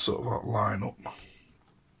you have to sort of like line up.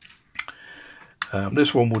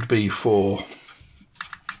 This one would be for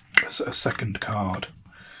a second card.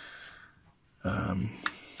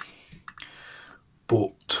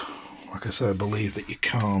 But like I say, I believe that you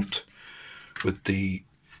can't with the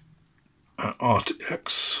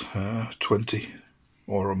RTX 20,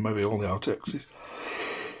 or maybe all the RTXs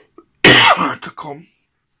to come,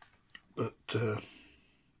 but you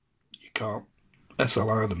can't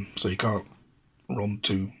SLI them, so you can't run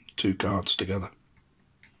two cards together.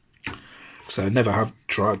 So I never have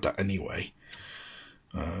tried that anyway,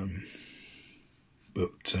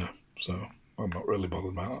 but so I'm not really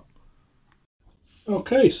bothered about that.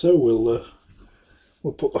 Okay, so we'll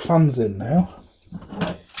put the fans in now.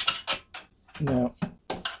 Now,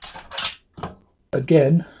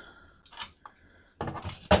 again,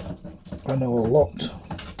 I know a lot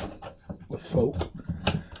of folk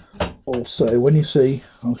will say, when you see,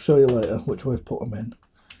 I'll show you later which way I've put them in,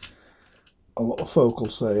 a lot of folk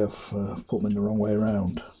will say I've put them in the wrong way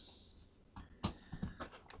around.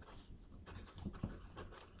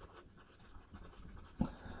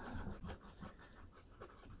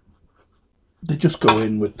 They just go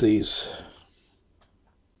in with these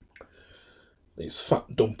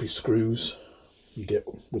fat dumpy screws you get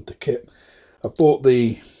with the kit. I bought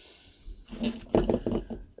it's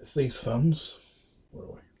these fans. Where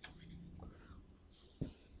are we?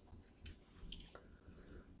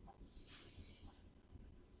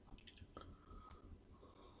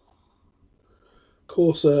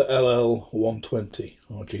 Corsair LL120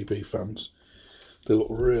 RGB fans. They look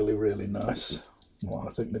really, really nice. Well,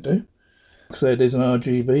 I think they do. So it is an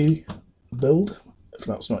RGB build. If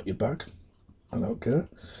that's not your bag, I don't care.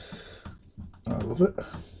 I love it.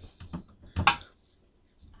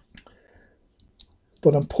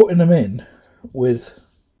 But I'm putting them in with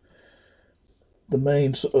the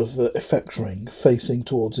main sort of effects ring facing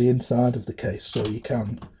towards the inside of the case, so you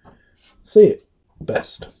can see it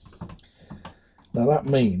best. Now that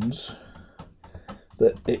means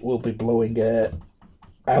that it will be blowing air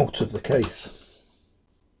out of the case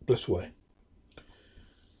this way.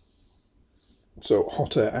 so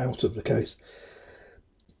hot air out of the case.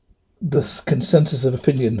 The consensus of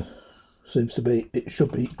opinion seems to be it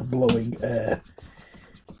should be blowing air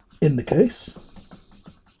in the case,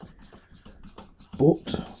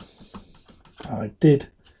 but I did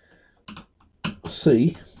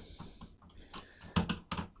see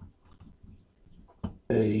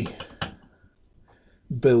a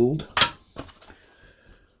build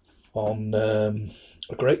on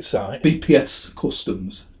a great site, BPS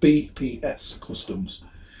Customs.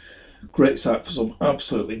 Great site for some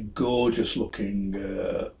absolutely gorgeous looking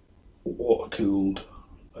water cooled,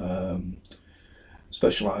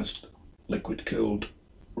 specialised liquid cooled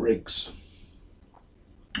rigs.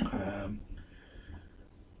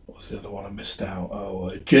 What's the other one I missed out?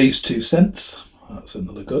 Oh, Jay's 2 cents. That's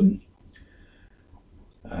another good one.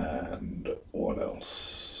 And what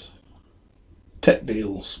else? Tech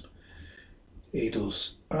Deals. He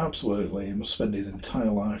does absolutely, he must spend his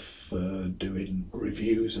entire life doing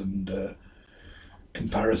reviews and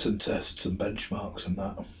comparison tests and benchmarks and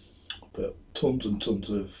that. But tons and tons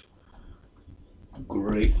of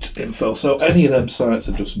great info. So any of them sites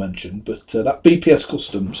I just mentioned, but that BPS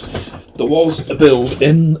Customs, there was a build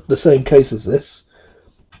in the same case as this,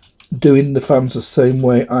 doing the fans the same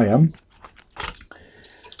way I am.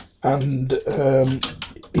 And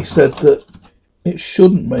he said that it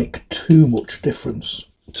shouldn't make too much difference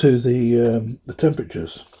to the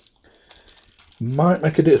temperatures. Might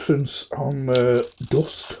make a difference on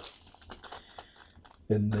dust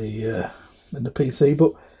in the PC,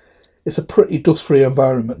 but it's a pretty dust-free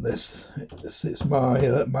environment. It's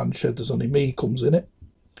my man shed. There's only me comes in it.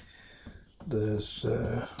 There's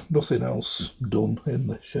nothing else done in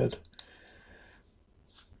the shed,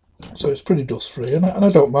 so it's pretty dust-free, and I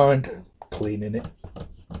don't mind cleaning it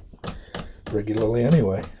regularly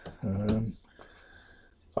anyway.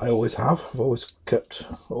 I always have. I've always kept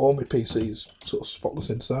all my PCs sort of spotless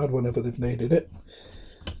inside whenever they've needed it,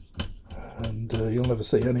 and you'll never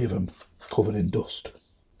see any of them covered in dust.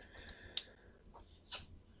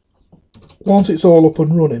 Once it's all up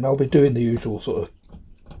and running, I'll be doing the usual sort of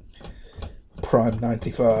prime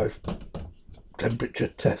 95 temperature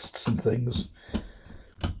tests and things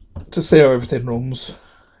to see how everything runs.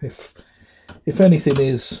 If anything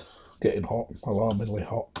is getting hot, alarmingly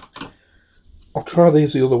hot, I'll try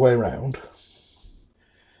these the other way around. In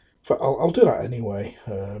fact, I'll do that anyway,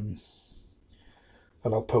 and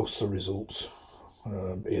I'll post the results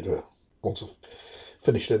either once I've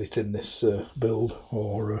finished editing this build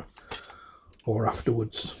or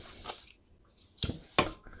afterwards.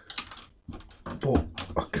 But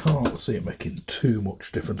I can't see it making too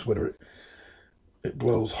much difference whether it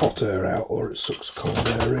blows hot air out or it sucks cold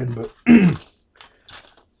air in, but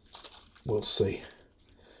we'll see.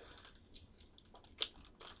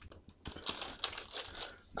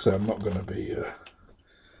 Because I'm not going to be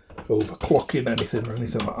overclocking anything or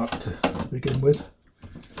anything like that to begin with.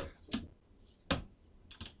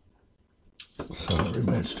 So it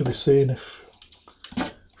remains to be seen if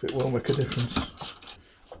it will make a difference.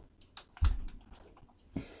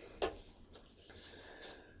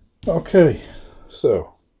 Okay,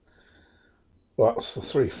 so that's the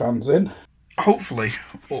 3 fans in. Hopefully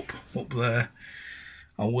up there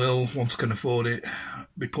I will, once I can afford it,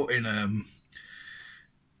 be putting an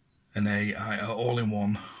AIO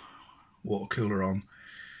all-in-one water cooler on.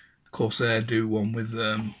 Corsair do one with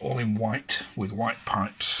all in white with white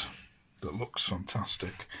pipes that looks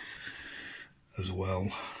fantastic as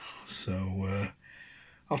well. So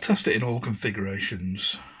I'll test it in all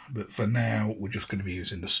configurations, but for now we're just going to be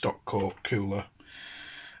using the stock cooler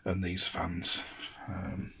and these fans.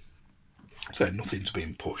 So nothing's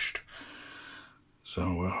being pushed,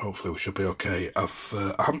 so hopefully we should be okay. I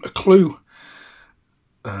haven't a clue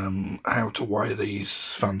how to wire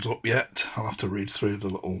these fans up yet. I'll have to read through the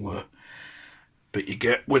little bit you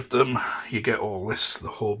get with them. You get all this, the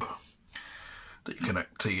hub that you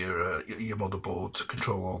connect to your motherboard to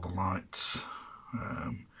control all the lights.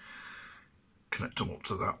 Connect them up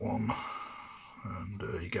to that one, and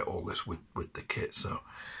you get all this with the kit. So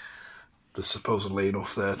there's supposedly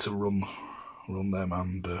enough there to run them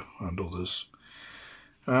and others.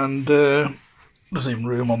 And there's even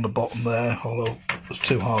room on the bottom there, although there's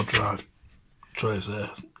 2 hard drive trays there,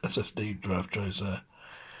 SSD drive trays there.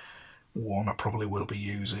 One I probably will be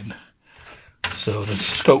using. So there's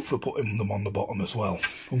scope for putting them on the bottom as well.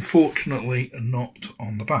 Unfortunately, not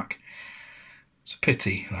on the back. It's a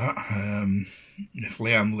pity that. If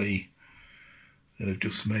Leanne Lee had have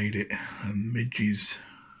just made it midges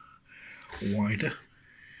wider,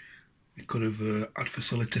 it could have had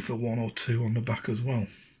facility for 1 or 2 on the back as well.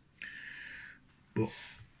 But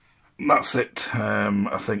that's it,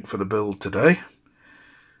 I think, for the build today.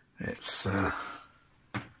 It's what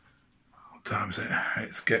time is it?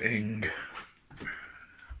 It's getting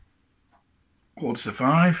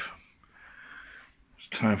 4:45. It's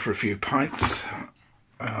time for a few pints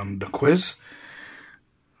and a quiz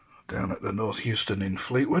down at the North Houston in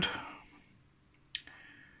Fleetwood.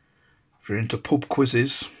 If you're into pub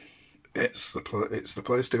quizzes, it's the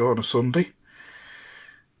place to go on a Sunday.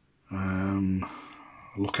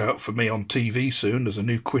 Look out for me on TV soon. There's a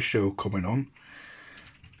new quiz show coming on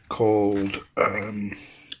called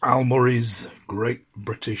Al Murray's Great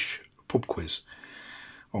British Pub Quiz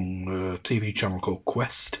on a TV channel called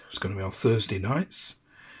Quest. It's going to be on Thursday nights.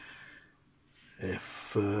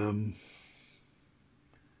 If you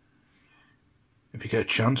get a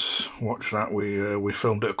chance, watch that. We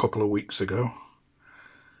filmed it a couple of weeks ago,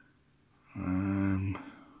 and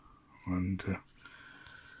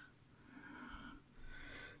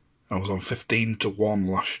I was on 15-1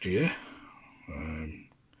 last year.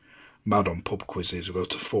 Mad on pub quizzes. We go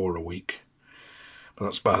to 4 a week, but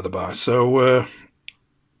that's by the by. So we'll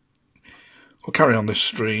carry on this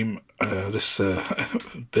stream, this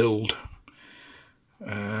build,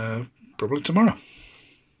 probably tomorrow.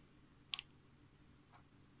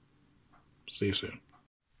 See you soon.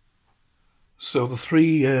 So the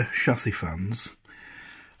 3 chassis fans,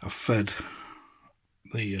 I've fed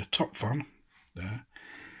the top fan there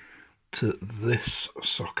to this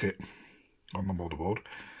socket on the motherboard,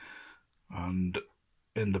 and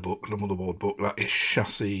in the book, the motherboard book, that is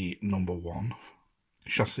chassis number 1,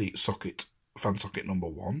 chassis socket, fan socket number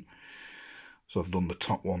 1. So I've done the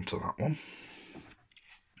top one to that one.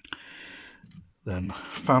 Then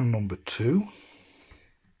fan number 2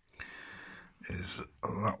 is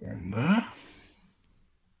that one there.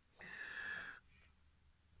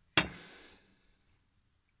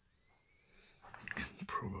 You can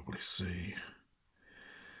probably see,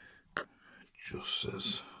 it just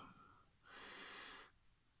says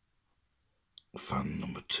fan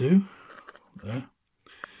number 2 there,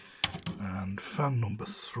 and fan number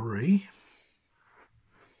 3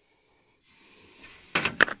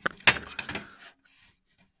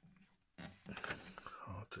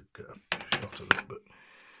 hard to get a shot of it, but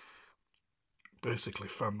basically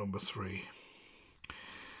fan number 3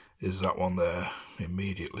 is that one there,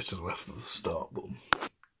 immediately to the left of the start button.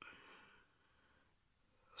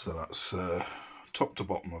 So that's top to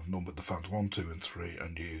bottom. I've numbered the fans 1, 2 and 3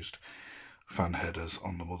 and used fan headers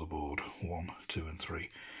on the motherboard 1, 2 and 3.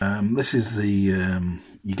 This is the,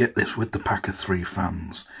 you get this with the pack of 3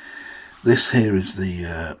 fans. This here is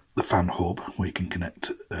the fan hub where you can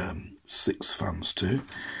connect 6 fans to,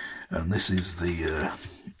 and this is the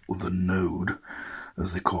node,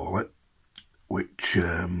 as they call it, which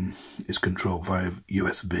is controlled via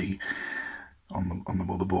USB on the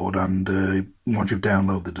motherboard. And once you've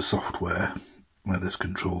downloaded the software, where this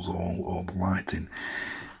controls all the lighting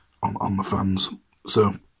on the fans.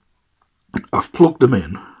 So I've plugged them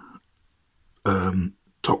in.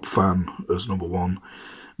 Top fan as number 1,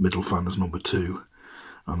 middle fan as number 2,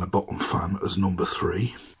 and the bottom fan as number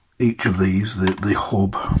 3. Each of these, the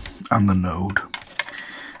hub and the node,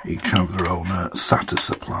 each have their own SATA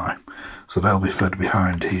supply, so they'll be fed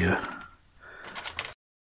behind here.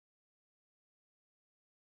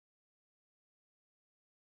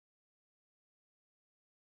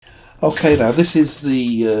 Okay, now this is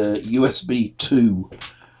the USB 2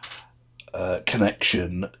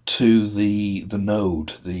 connection to the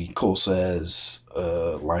node, the Corsair's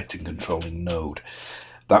lighting controlling node.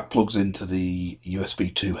 That plugs into the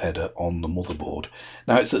USB 2 header on the motherboard.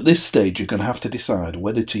 Now it's at this stage you're going to have to decide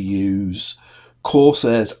whether to use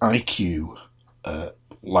Corsair's AIO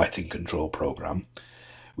lighting control program,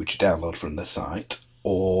 which you download from the site,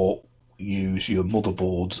 or use your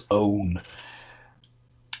motherboard's own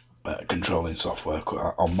controlling software.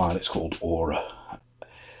 On mine it's called Aura.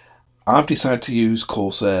 I've decided to use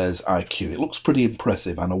Corsair's AIO. It looks pretty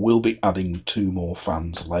impressive, and I will be adding 2 more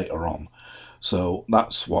fans later on. So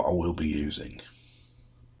that's what I will be using.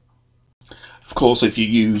 Of course, if you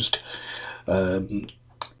used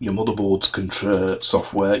your motherboard's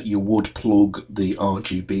software, you would plug the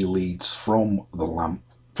RGB leads from the lamp,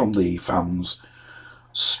 from the fans,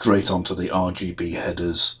 straight onto the RGB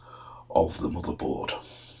headers of the motherboard.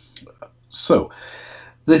 So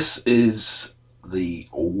this is the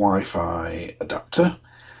Wi-Fi adapter.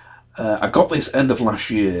 I got this end of last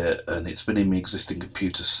year, and it's been in my existing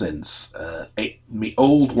computer since. My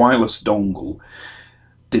old wireless dongle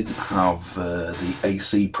didn't have the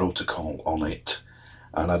AC protocol on it,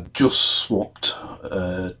 and I just swapped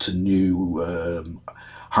to new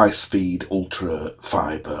high-speed ultra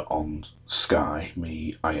fibre on Sky,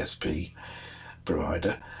 me ISP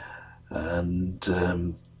provider, and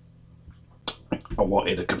I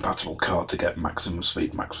wanted a compatible card to get maximum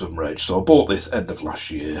speed, maximum range. So I bought this end of last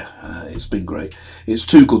year. It's been great. It's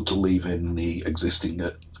too good to leave in the existing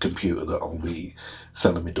computer that I'll be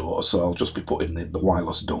selling my daughter, so I'll just be putting the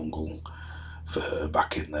wireless dongle for her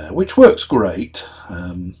back in there, which works great.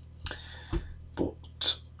 But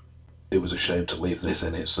it was a shame to leave this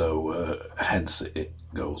in it, so hence it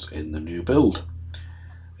goes in the new build.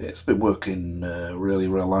 It's been working really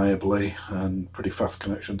reliably and pretty fast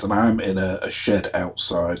connections, and I'm in a shed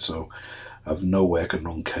outside, so I've no way I can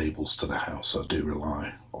run cables to the house. So I do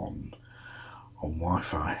rely on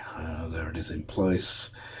Wi-Fi. There it is in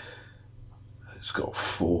place. It's got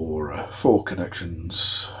four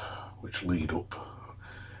connections which lead up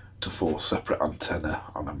to 4 separate antennae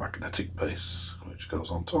on a magnetic base which goes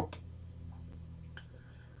on top.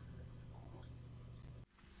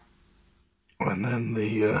 And then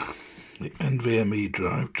the NVMe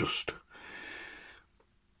drive just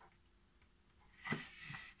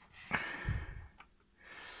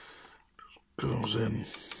goes in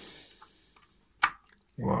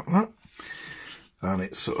like that, and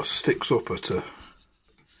it sort of sticks up at a,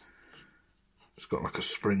 it's got like a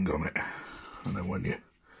spring on it, and then when you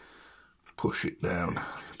push it down,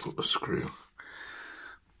 you put the screw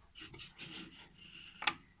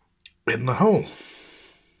in the hole.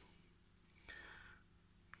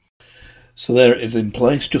 So there it is in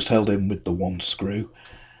place, just held in with the one screw.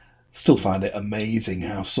 Still find it amazing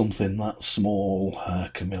how something that small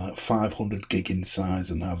can be like 500 gig in size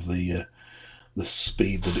and have the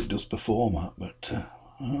speed that it does perform at, but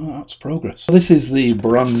that's progress. So this is the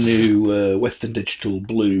brand new Western Digital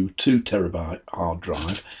Blue 2TB hard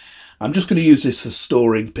drive. I'm just going to use this for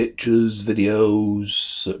storing pictures,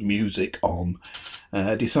 videos, music on.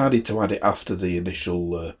 I decided to add it after the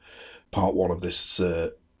initial part 1 of this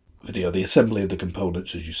video. The assembly of the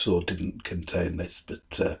components, as you saw, didn't contain this,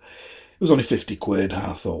 but it was only 50 quid.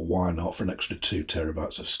 I thought, why not for an extra 2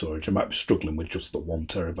 TB of storage? I might be struggling with just the 1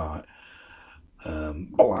 TB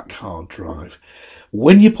black hard drive.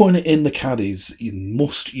 When you're putting it in the caddies, you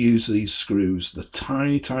must use these screws. The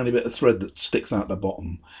tiny bit of thread that sticks out the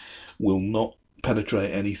bottom will not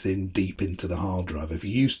penetrate anything deep into the hard drive. If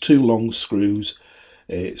you use too long screws,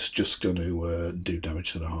 it's just going to do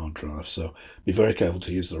damage to the hard drive, so be very careful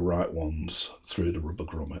to use the right ones through the rubber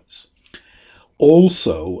grommets.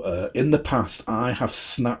 Also, in the past, I have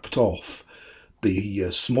snapped off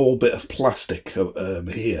the small bit of plastic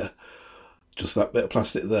here, just that bit of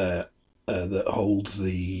plastic there, that holds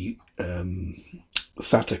the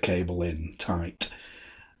SATA cable in tight.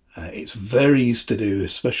 It's very easy to do,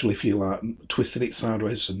 especially if you like twisting it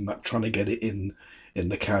sideways and that, trying to get it in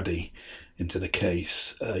the caddy into the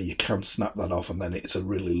case. You can snap that off, and then it's a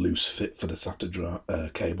really loose fit for the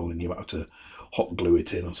SATA cable, and you might have to hot glue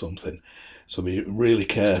it in or something. So be really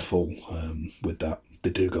careful with that. They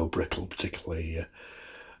do go brittle, particularly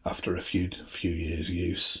after a few years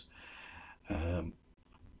use.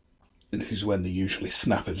 This is when they usually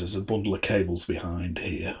snap if there's a bundle of cables behind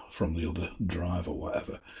here from the other drive or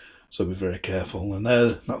whatever. So be very careful. And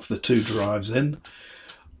that's the 2 drives in.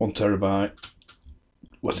 1 TB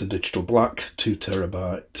Western Digital Black, 2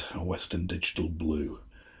 TB Western Digital Blue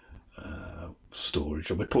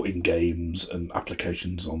storage. I'll be putting games and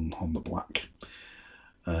applications on the black.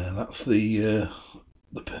 That's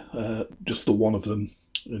just the one of them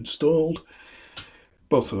installed.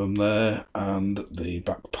 Both of them there, and the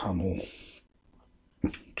back panel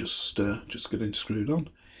just getting screwed on.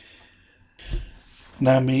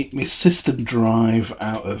 Now, my system drive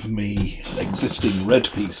out of me existing red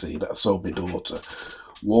PC that I sold my daughter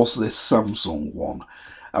was this Samsung one.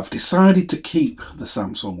 I've decided to keep the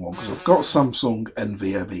Samsung one because I've got Samsung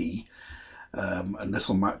NVMe, and this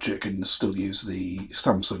will match it and still use the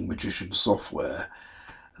Samsung Magician software.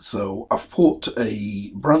 So I've put a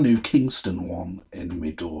brand new Kingston one in my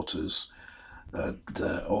daughter's, and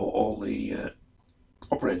all the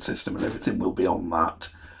operating system and everything will be on that.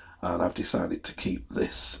 And I've decided to keep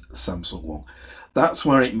this Samsung one. That's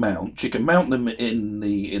where it mounts. You can mount them in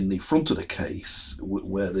the front of the case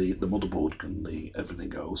where the motherboard and everything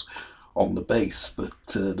goes on the base, but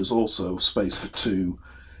there's also space for 2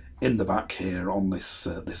 in the back here on this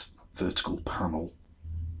this vertical panel.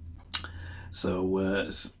 So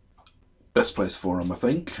it's best place for them, I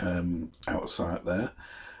think, out of sight there,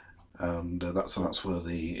 and that's where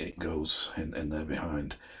it goes in there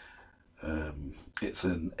behind. It's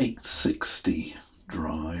an 860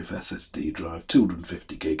 drive, SSD drive,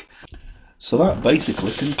 250 gig. So that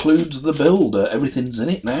basically concludes the build. Everything's in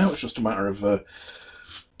it now. It's just a matter of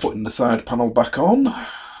putting the side panel back on.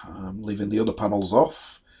 I'm leaving the other panels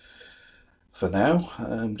off for now.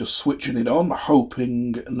 I'm just switching it on,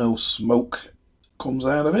 hoping no smoke comes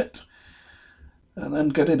out of it, and then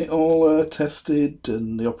getting it all tested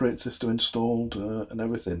and the operating system installed and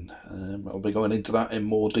everything. I'll be going into that in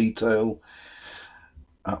more detail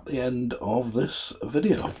at the end of this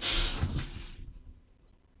video.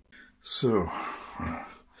 So,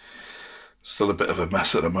 still a bit of a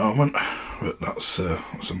mess at the moment, but that's a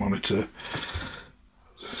monitor.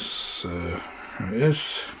 Here it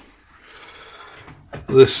is.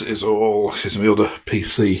 This is my other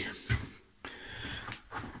PC.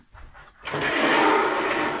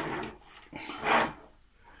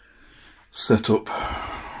 Set up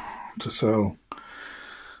to sell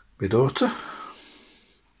my daughter.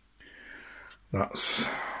 That's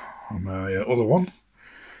my other one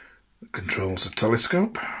that controls the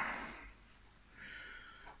telescope.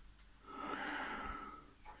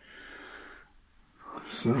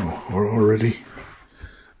 So we're all ready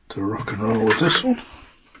to rock and roll with this one.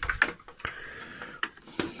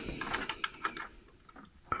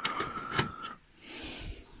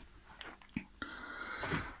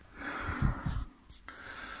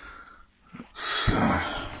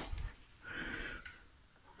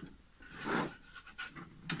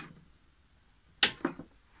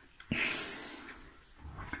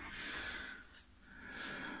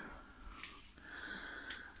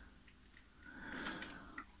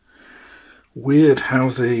 Weird how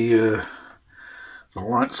the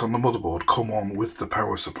lights on the motherboard come on with the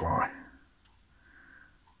power supply.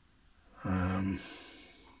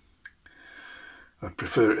 I'd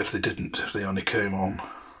prefer it if they didn't, if they only came on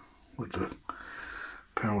with the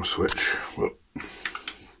power switch. But there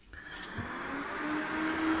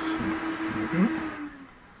we go.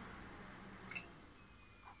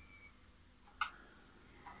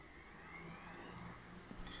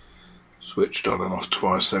 Switched on and off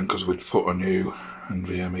twice then because we'd put a new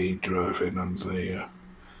NVMe drive in and the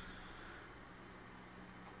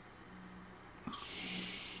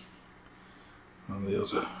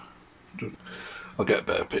other. I'll get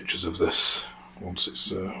better pictures of this once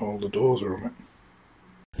it's all the doors are on it.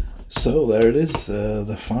 So there it is,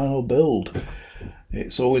 the final build.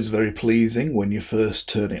 It's always very pleasing when you first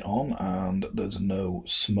turn it on and there's no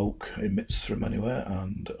smoke emits from anywhere,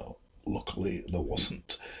 and luckily there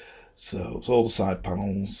wasn't. So it's all the side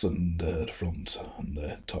panels and the front and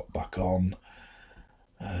the top back on.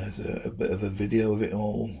 There's a bit of a video of it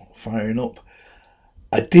all firing up.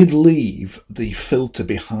 I did leave the filter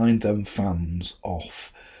behind them fans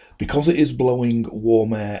off because it is blowing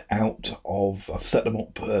warm air out of. I've set them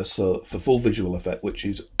up so for full visual effect, which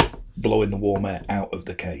is blowing the warm air out of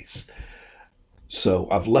the case. So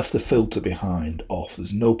I've left the filter behind off.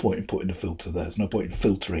 There's no point in putting the filter there. There's no point in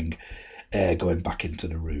filtering air going back into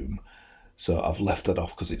the room. So I've left that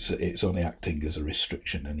off because it's only acting as a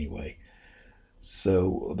restriction anyway.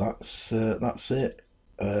 So that's it.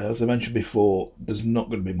 As I mentioned before, there's not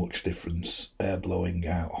going to be much difference air blowing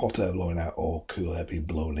out, hot air blowing out or cool air being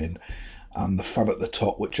blown in. And the fan at the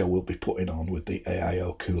top, which I will be putting on with the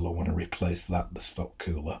AIO cooler when I replace that, the stock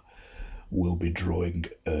cooler, will be drawing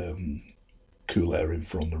cool air in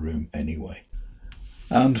from the room anyway.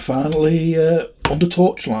 And finally, under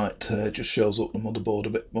torchlight, just shows up the motherboard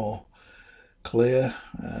a bit more clear.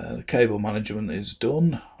 The cable management is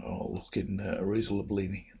done, all looking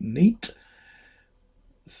reasonably neat.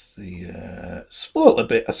 It's the spoiled a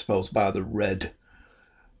bit, I suppose, by the red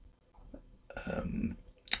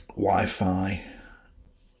Wi-Fi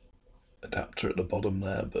adapter at the bottom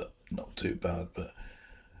there, but not too bad. But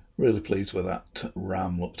really pleased with that.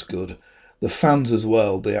 RAM looked good. The fans as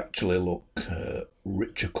well, they actually look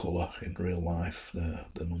richer colour in real life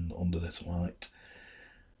than under this light.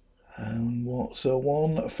 And so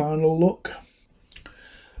one final look.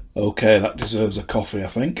 Okay, that deserves a coffee, I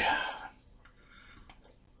think.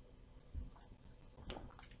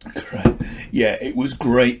 Great. Yeah, it was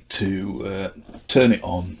great to turn it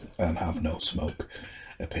on and have no smoke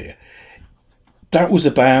appear. That was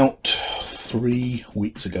about 3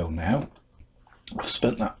 weeks ago now. I've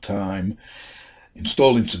spent that time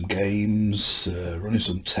installing some games, running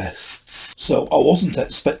some tests. So I wasn't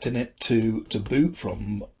expecting it to boot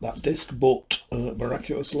from that disk, but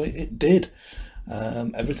miraculously it did.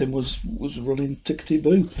 Everything was running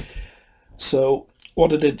tickety-boo. So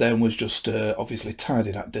what I did then was just obviously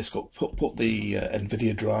tidy that disk up, put the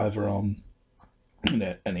NVIDIA driver on,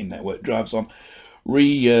 any network drives on,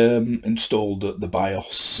 reinstalled the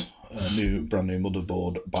BIOS, brand new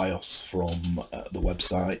motherboard BIOS from the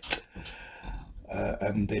website,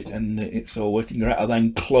 and it's all working great. I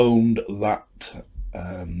then cloned that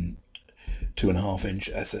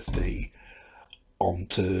 2.5-inch SSD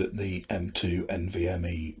onto the M2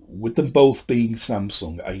 NVMe. With them both being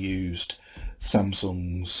Samsung, I used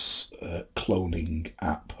Samsung's cloning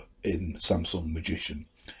app in Samsung Magician.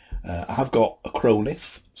 I have got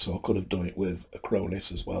Acronis, so I could have done it with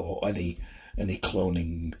Acronis as well, or any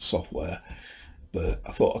cloning software, but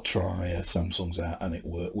I thought I'd try Samsung's out, and it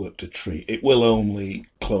worked a treat. It will only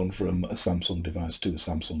clone from a Samsung device to a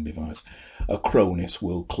Samsung device. Acronis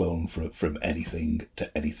will clone from anything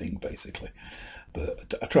to anything, basically.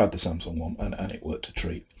 But I tried the Samsung one, and it worked a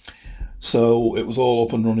treat. So it was all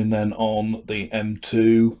up and running then on the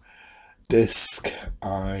M2 disk.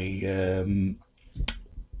 I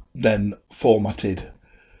then formatted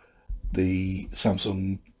the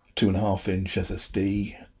Samsung 2.5-inch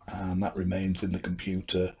SSD, and that remains in the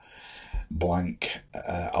computer blank.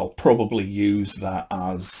 I'll probably use that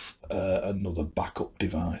as another backup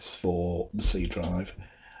device for the C drive.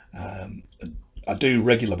 I do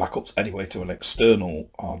regular backups anyway to an external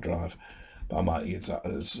hard drive, but I might use that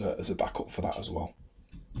as a backup for that as well.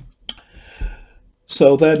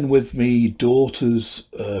 So then with me daughter's,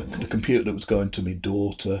 the computer that was going to my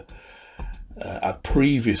daughter, I'd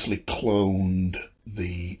previously cloned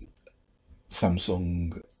the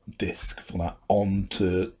Samsung disk for that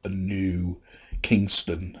onto a new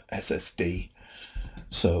Kingston SSD.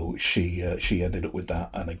 So she ended up with that,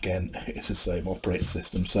 and again it's the same operating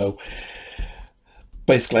system. So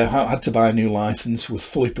basically I had to buy a new license, was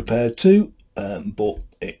fully prepared to, but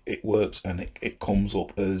it works, and it comes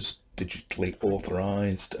up as digitally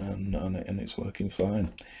authorized, and it's working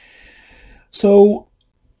fine. So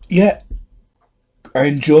yeah, I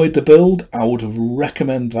enjoyed the build. I would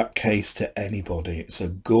recommend that case to anybody. It's a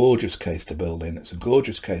gorgeous case to build in, it's a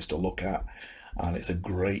gorgeous case to look at, and it's a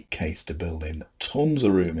great case to build in. Tons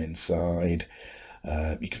of room inside.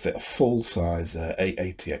 You can fit a full-size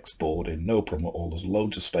ATX board in, no problem at all. There's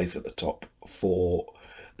loads of space at the top for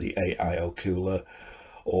the AIO cooler,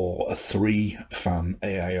 or a 3-fan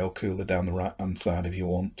AIO cooler down the right hand side if you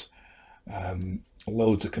want.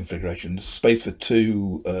 Loads of configurations, space for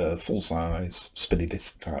 2 full-size spinny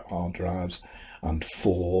disk type hard drives and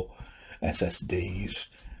 4 SSDs.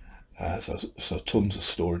 So tons of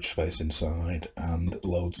storage space inside, and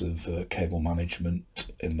loads of cable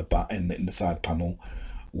management in the side panel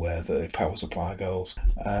where the power supply goes.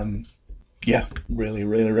 Yeah, really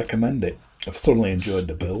recommend it. I've thoroughly enjoyed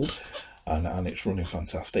the build, and it's running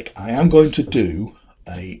fantastic. I am going to do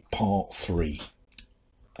a part 3,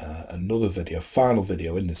 another video, final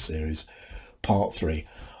video in this series, part 3,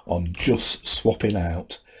 on just swapping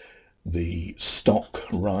out the stock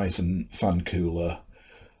Ryzen fan cooler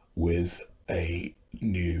with a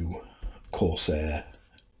new Corsair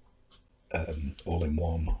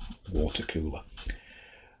all-in-one water cooler.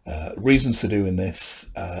 Reasons for doing this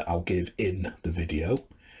I'll give in the video.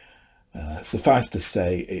 Suffice to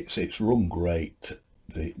say, it's run great,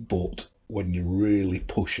 but when you're really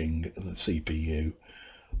pushing the CPU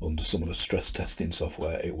under some of the stress testing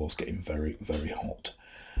software, it was getting very hot.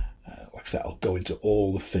 Like I said, I'll go into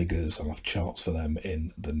all the figures. I'll have charts for them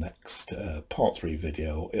in the next part 3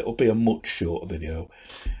 video. It'll be a much shorter video.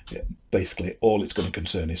 Basically all it's going to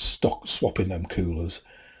concern is swapping them coolers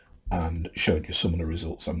and showing you some of the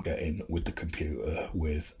results I'm getting with the computer,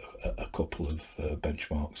 with a couple of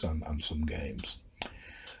benchmarks and some games.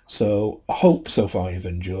 So I hope so far you've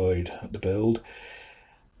enjoyed the build.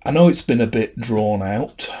 I know it's been a bit drawn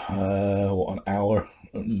out, what, an hour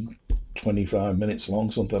and 25 minutes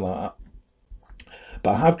long, something like that,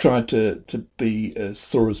 but I have tried to be as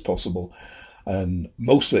thorough as possible, and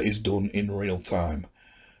most of it is done in real time,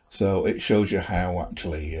 so it shows you how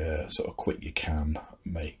actually sort of quick you can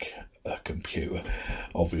make a computer.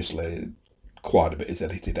 Obviously quite a bit is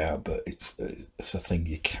edited out, but it's a thing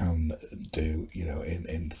you can do, you know,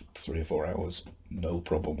 in 3 or 4 hours, no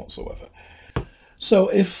problem whatsoever. So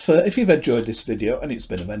if you've enjoyed this video and it's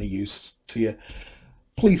been of any use to you,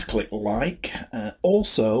 please click like.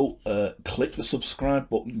 Also click the subscribe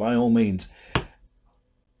button by all means.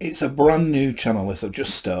 It's a brand new channel, this I've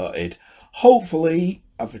just started. Hopefully,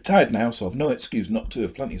 I've retired now, so I've no excuse not to,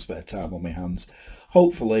 have plenty of spare time on my hands.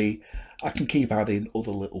 Hopefully I can keep adding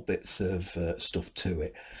other little bits of stuff to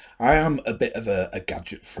it. I am a bit of a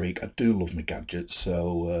gadget freak. I do love my gadgets,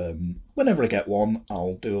 so whenever I get one,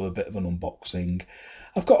 I'll do a bit of an unboxing.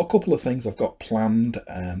 I've got a couple of things I've got planned.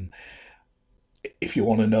 If you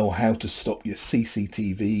want to know how to stop your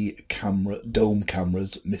CCTV dome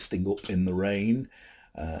cameras misting up in the rain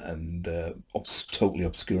and totally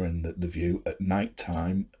obscuring the view at night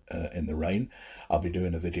time in the rain, I'll be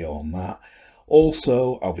doing a video on that.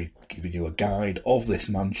 Also, I'll be giving you a guide of this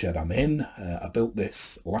man shed I'm in. I built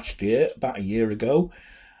this last year, about a year ago.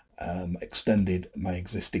 Extended my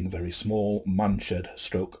existing very small man shed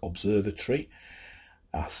stroke observatory.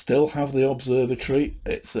 I still have the observatory.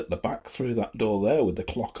 It's at the back through that door there with the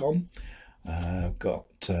clock on. I've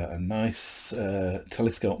got a nice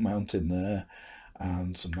telescope mount in there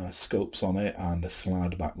and some nice scopes on it and a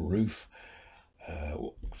slide back roof.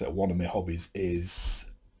 So one of my hobbies is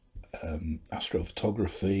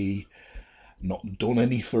astrophotography. Not done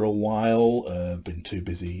any for a while, been too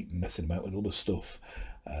busy messing about with other stuff,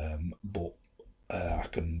 but I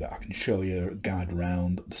can show you a guide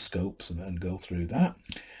around the scopes and go through that.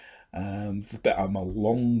 But I'm a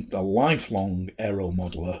lifelong aero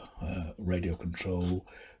modeler, radio control,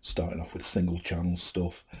 starting off with single channel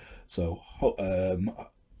stuff. So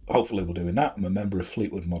hopefully we're doing that. I'm a member of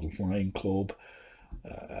Fleetwood Model Flying Club.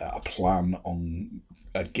 I plan on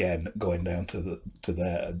again going down to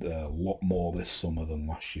there a lot more this summer than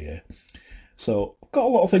last year. So I've got a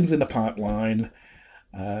lot of things in the pipeline,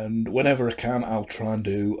 and whenever I can I'll try and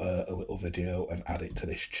do a little video and add it to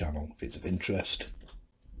this channel if it's of interest.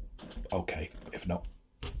 Okay, if not,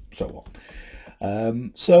 so what.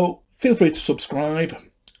 So feel free to subscribe,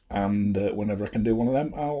 and whenever I can do one of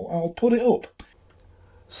them I'll put it up.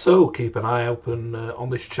 So keep an eye open on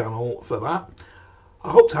this channel for that. I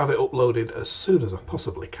hope to have it uploaded as soon as I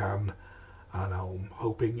possibly can, and I'm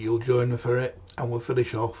hoping you'll join me for it, and we'll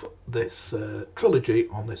finish off this trilogy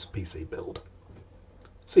on this PC build.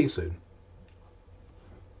 See you soon.